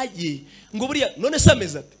arwaye. Ngo buriya none se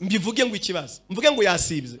ameze ate? Mbivuge ngo ikibazo. Mvuge ngo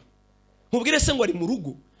yasibye. Nkubwire se ngo ari mu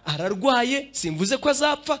rugo ararwaye, simvuze ko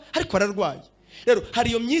azapfa ariko ararwaye. Rero hari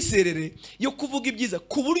iyo myizerere yo kuvuga ibyiza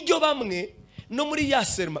ku buryo bamwe no muri ya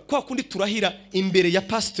serma kwa kundi turahira imbere ya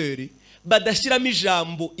pasteur badashiramo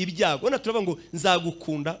ijambo ibyago. Ona turavuga ngo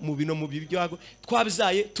nzagukunda mu bino mu bibyago,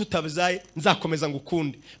 twabyaye tutabyaye nzakomeza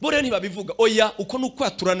ngukunde. Bo rero ntibabivuga oya uko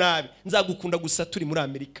nukwatura nabi, nzagukunda gusa turi muri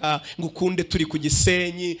Amerika, ngukunde turi ku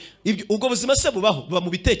Gisenyi. Ibyo ubwo buzima se bubaho, buba mu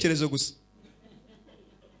bitekerezo gusa.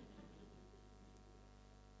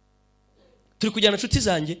 Turi kujyana nshuti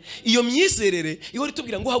zanjye, iyo myizerere iyo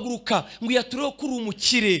ritubwira ngo haguruka ngo yatureho kuri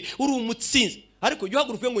umukire uri umutsinzi, ariko yo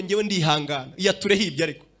haguruka ngo ngewe ndihangana yatureho ibyo,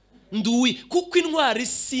 ariko nduwi kuko intwari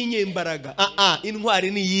sinyembaraga.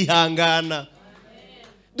 Intwari ni yihangana.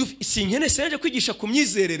 Sinkene seje kwigisha ku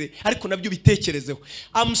myizerere, ariko nabyo bitekerezeho.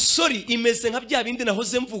 I'm sorry, imeze nka bya bindi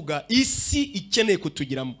nahoze mvuga, isi ikeneye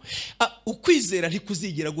kutugiramo. Ukwizera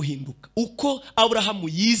ntikuzigira guhinduka. Uko Abrahamu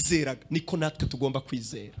yizeraga niko natwe tugomba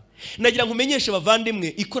kwizera. Nagira nkumenyeshe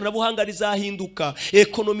bavandimwe, ikoranabuhanga rizahinduka,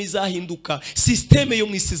 ekonomi izahinduka, systeme yo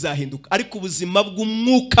mwisi izahinduka, ariko ubuzima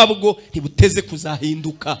bw'umwuka bwo ntibuteze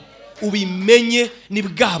kuzahinduka. Ubimenye ni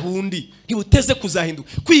bwa bundi ntibuteze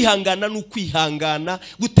kuzahinduka. Kwihangana n'ukwihangana,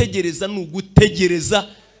 gutegereza n'ugutegereza.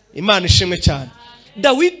 Imana ishimwe cyane.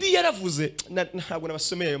 Dawidi yaravuze, ntabwo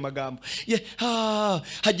nabasomeye ayo magambo.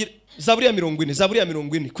 Zaburi ya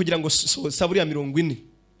 40 kugira ngo Zaburi ya 40.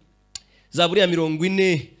 Zaburi ya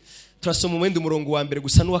 40 turasoma umwenda umurongo wa mbere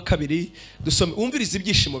gusa n'uwa kabiri dusome. Umviriza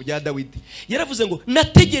ibyishimo bya Dawidi. Yaravuze ngo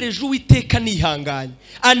nategereje Uwiteka nihanganye,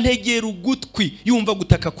 antegera ugutwi yumva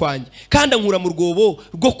gutaka kwanjye, kandi ankura mu rwobo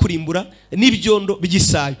rwo kurimbura n'ibyondo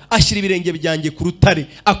by'isayo, ashyira ibirenge byanjye ku rutare,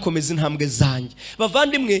 akomeza intambwe zanjye.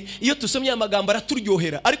 Bavandimwe, iyo tusomye amagambo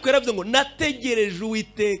araturyohera, ariko yaravuze ngo nategereje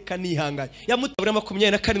Uwiteka nihanganye. Yamutabura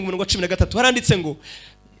 27:13 haranditse ngo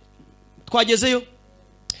twagezeyo,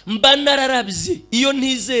 mba nararabye iyo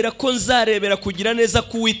ntizera ko nzarebera kugira neza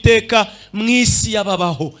k'Uwiteka mw'isi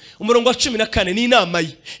y'ababaho. Umurongo wa 14 ni inama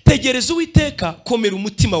ye. Tegereza Uwiteka, komera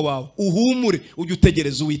umutima wawe, uhumure, ujye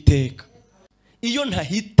utegereza Uwiteka. Iyo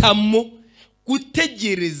ntahitamo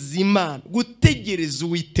gutegereza Imana, gutegereza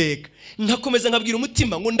Uwiteka, nkakomeza nkabwira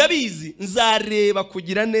umutima ngo ndabizi nzareba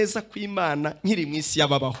kugira neza kw'Imana nkiri mw'isi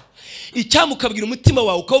y'ababaho. Icyamukabwira umutima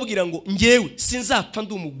wawe ukawubwira ngo ngewe sinzapfa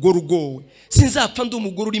ndi umugore ugowe, sinzapfa ndi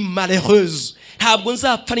umugore uri malheureuse, ntabwo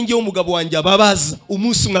nzapfa ari ngewe umugabo wanjye ababaza,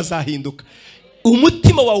 umunsi umwe azahinduka.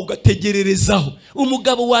 Umutima wawe ugategererezaho,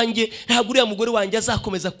 umugabo wanjye ntabwo uriya mugore wanjye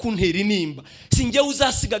azakomeza kuntera inimba, si ngewe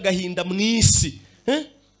uzasiga agahinda mw'isi.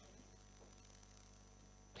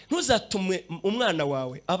 Ntuzatume umwana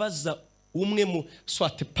wawe abaza umwe mu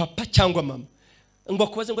swate papa cyangwa mama ngo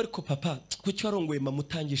akubaze ngo ariko papa kuki warongoye mama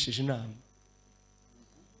utangishije inama.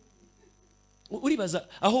 Uribaza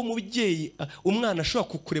aho umubyeyi umwana ashobora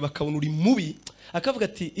kukureba akabona uri mubi, akavuga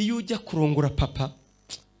ati iyo ujya kurongora papa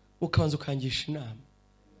ukabanza ukangisha inama,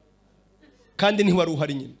 kandi ni wari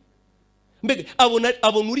uhari nyine. Mbega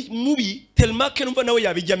abona uri mubi telmake numva nawe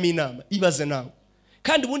yabijyamo inama. Ibaze nawe,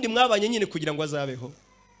 kandi ubundi mwabanye nyine kugira ngo azabeho.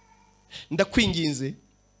 Ndakwinginze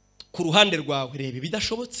ku ruhande rwawe, reba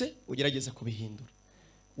ibidashobotse ugerageza kubihindura.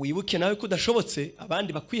 Wibuke nawe ko udashobotse,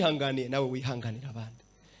 abandi bakwihanganiye nawe wihanganira abandi.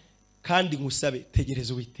 kandi ngusabe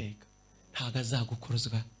tegereza Uwiteka ntago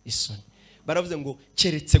azagukorozwa isoni. Baravuze ngo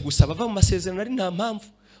keretse gusa bava mu masezerano ari nta mpamvu,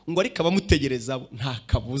 ngo ariko abamutegereza nta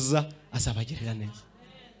kabuza azabagirira neza.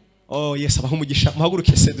 Oh Yesu abaho umugisha.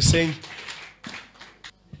 Muhaguruke se dusenge.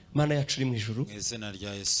 Mana yacu uri mu ijuru,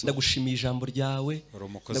 ndagushimiye ijambo ryawe,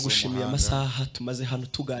 ndagushimiye amasaha tumaze hano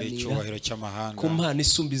tuganira ku mpano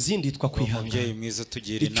isumba izindi yitwa kwihangana.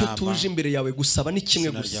 Icyo tuje imbere yawe gusaba ni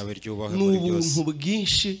kimwe gusa, n'ubuntu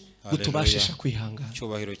bwinshi butubashisha kwihangana.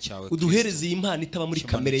 Uduhereze iyi mpano itaba muri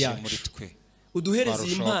kamere yacu, uduhereze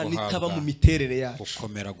iyi mpano itaba mu miterere yacu,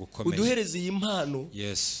 uduhereze iyi mpano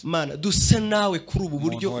Mana duse nawe kuri ubu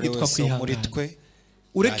buryo yitwa kwihangana.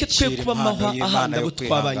 Ureke twe kuba amahwa ahandi abo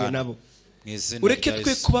twabanye nabo, ureke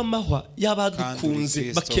twe kuba amahwa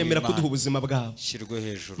y'abadukunze bakemera kuduha ubuzima bwabo.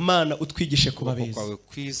 Mana utwigishe kuba beza,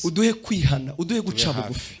 uduhe kwihana, uduhe guca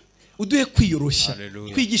bugufi, uduhe kwiyoroshya,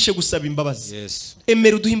 twigishe gusaba imbabazi.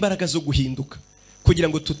 Emera uduhe imbaraga zo guhinduka kugira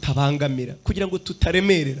ngo tutabangamira, kugira ngo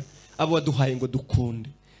tutaremerera abo waduhaye ngo dukunde.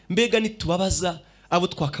 Mbega nitubabaza abo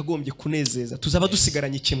twakagombye kunezeza tuzaba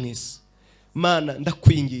dusigaranye iki mwese? Mana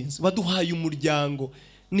ndakwinginze, waduhaye umuryango,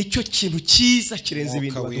 nicyo kintu cyiza kirenze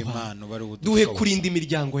ibindi waduhaye. Duhe kurinda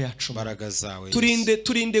imiryango yacu,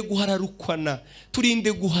 turinde guhararukwana,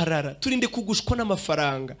 turinde guharara, turinde kugushwa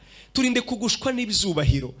n'amafaranga, turinde kugushwa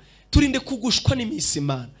n'ibyubahiro, turinde kugushwa n'iminsi.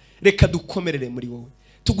 Imana reka dukomerere muri wowe,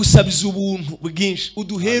 tugusabiza ubuntu bwinshi,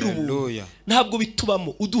 uduhere ubuntu, ntabwo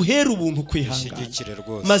bitubamo, uduhere ubuntu kwihangana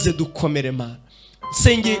maze dukomere. Mana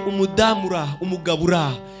senge umudamu uraha, umugabo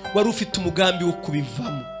uraha wari ufite umugambi wo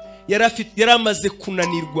kubivamo, yari amaze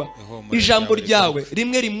kunanirwa. Ijambo ryawe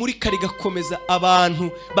rimwe rimurika rigakomeza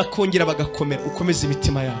abantu bakongera bagakomera. Ukomeze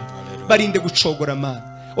imitima yabo, barinde gucogora. Mana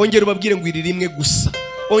ongera ubabwire ngo iri rimwe gusa,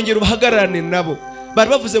 ongera ubahagararane nabo. Bari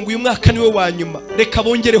bavuze ngo uyu mwaka niwe wa nyuma, reka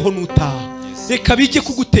bongereho n'utaha, reka bige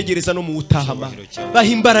kugutegereza no mu utaha. Mana baha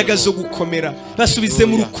imbaraga zo gukomera, basubize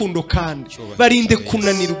mu rukundo kandi barinde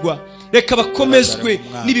kunanirwa. Reka bakomezwe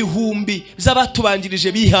n'ibihumbi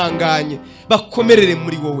by'abatubanjirije bihanganye, bakomerere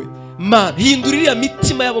muri wowe. Mana hindurira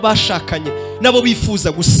mitima yabo bashakanye nabo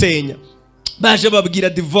bifuza gusenya, baje babwira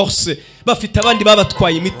divorce, bafite abandi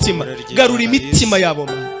babatwaye imitima. Garura imitima yabo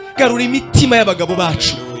Mana, garura imitima y'abagabo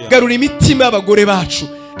bacu, garura imitima y'abagore bacu,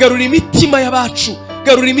 garura imitima y'abacu,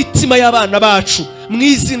 garura imitima y'abana bacu mu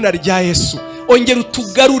izina rya Yesu. Ongera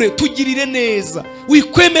utugarure, tugirire neza,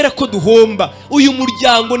 wikwemera ko duhomba. Uyu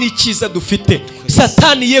muryango ni cyiza dufite,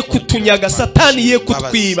 satani ye kutunyaga, satani ye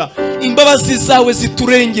kutwiba. Imbabazi zawe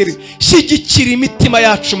ziturengere, shigikira imitima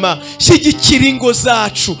yacu Ma, shigikira ingo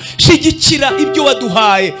zacu, shigikira ibyo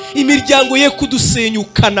waduhaye. Imiryango ye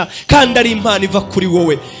kudusenyukana kandi ari impano iva kuri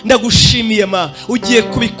wowe. Ndagushimiye Ma, ugiye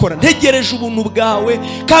kubikora. Ntegereje ubuntu bwawe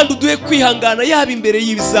kandi uduhe kwihangana yaba imbere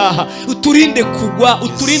y'ibizaha. Uturinde kugwa,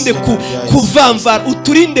 uturinde kuvamvara,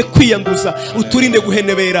 uturinde kwiyanduza, uturinde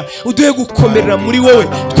guhenebera, uduhe gukomerera muri wowe.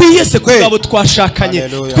 Twiyeze ku bwabo twashakanye,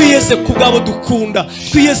 twiyeze ku bwabo dukunda,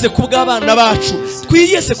 twiyeze ku bw'abana bacu,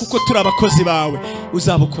 twiyeze kuko turi abakozi bawe.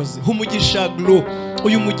 Uzabukoze umugisha glo,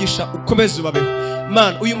 uyu mugisha ukomeze ubabeho.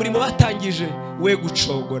 Mana uyu murimo batangije we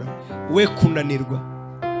gucogora, we kunanirwa,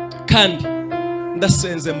 kandi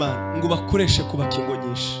ndasenze Mana ngo bakoreshe kubaka ingo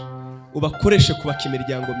nyinshi, ubakoreshe kubaka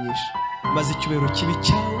imiryango myinshi, maze icyubahiro kibi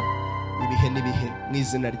cyawe ibihe n'ibihe mu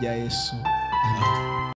izina rya Yesu. Amen.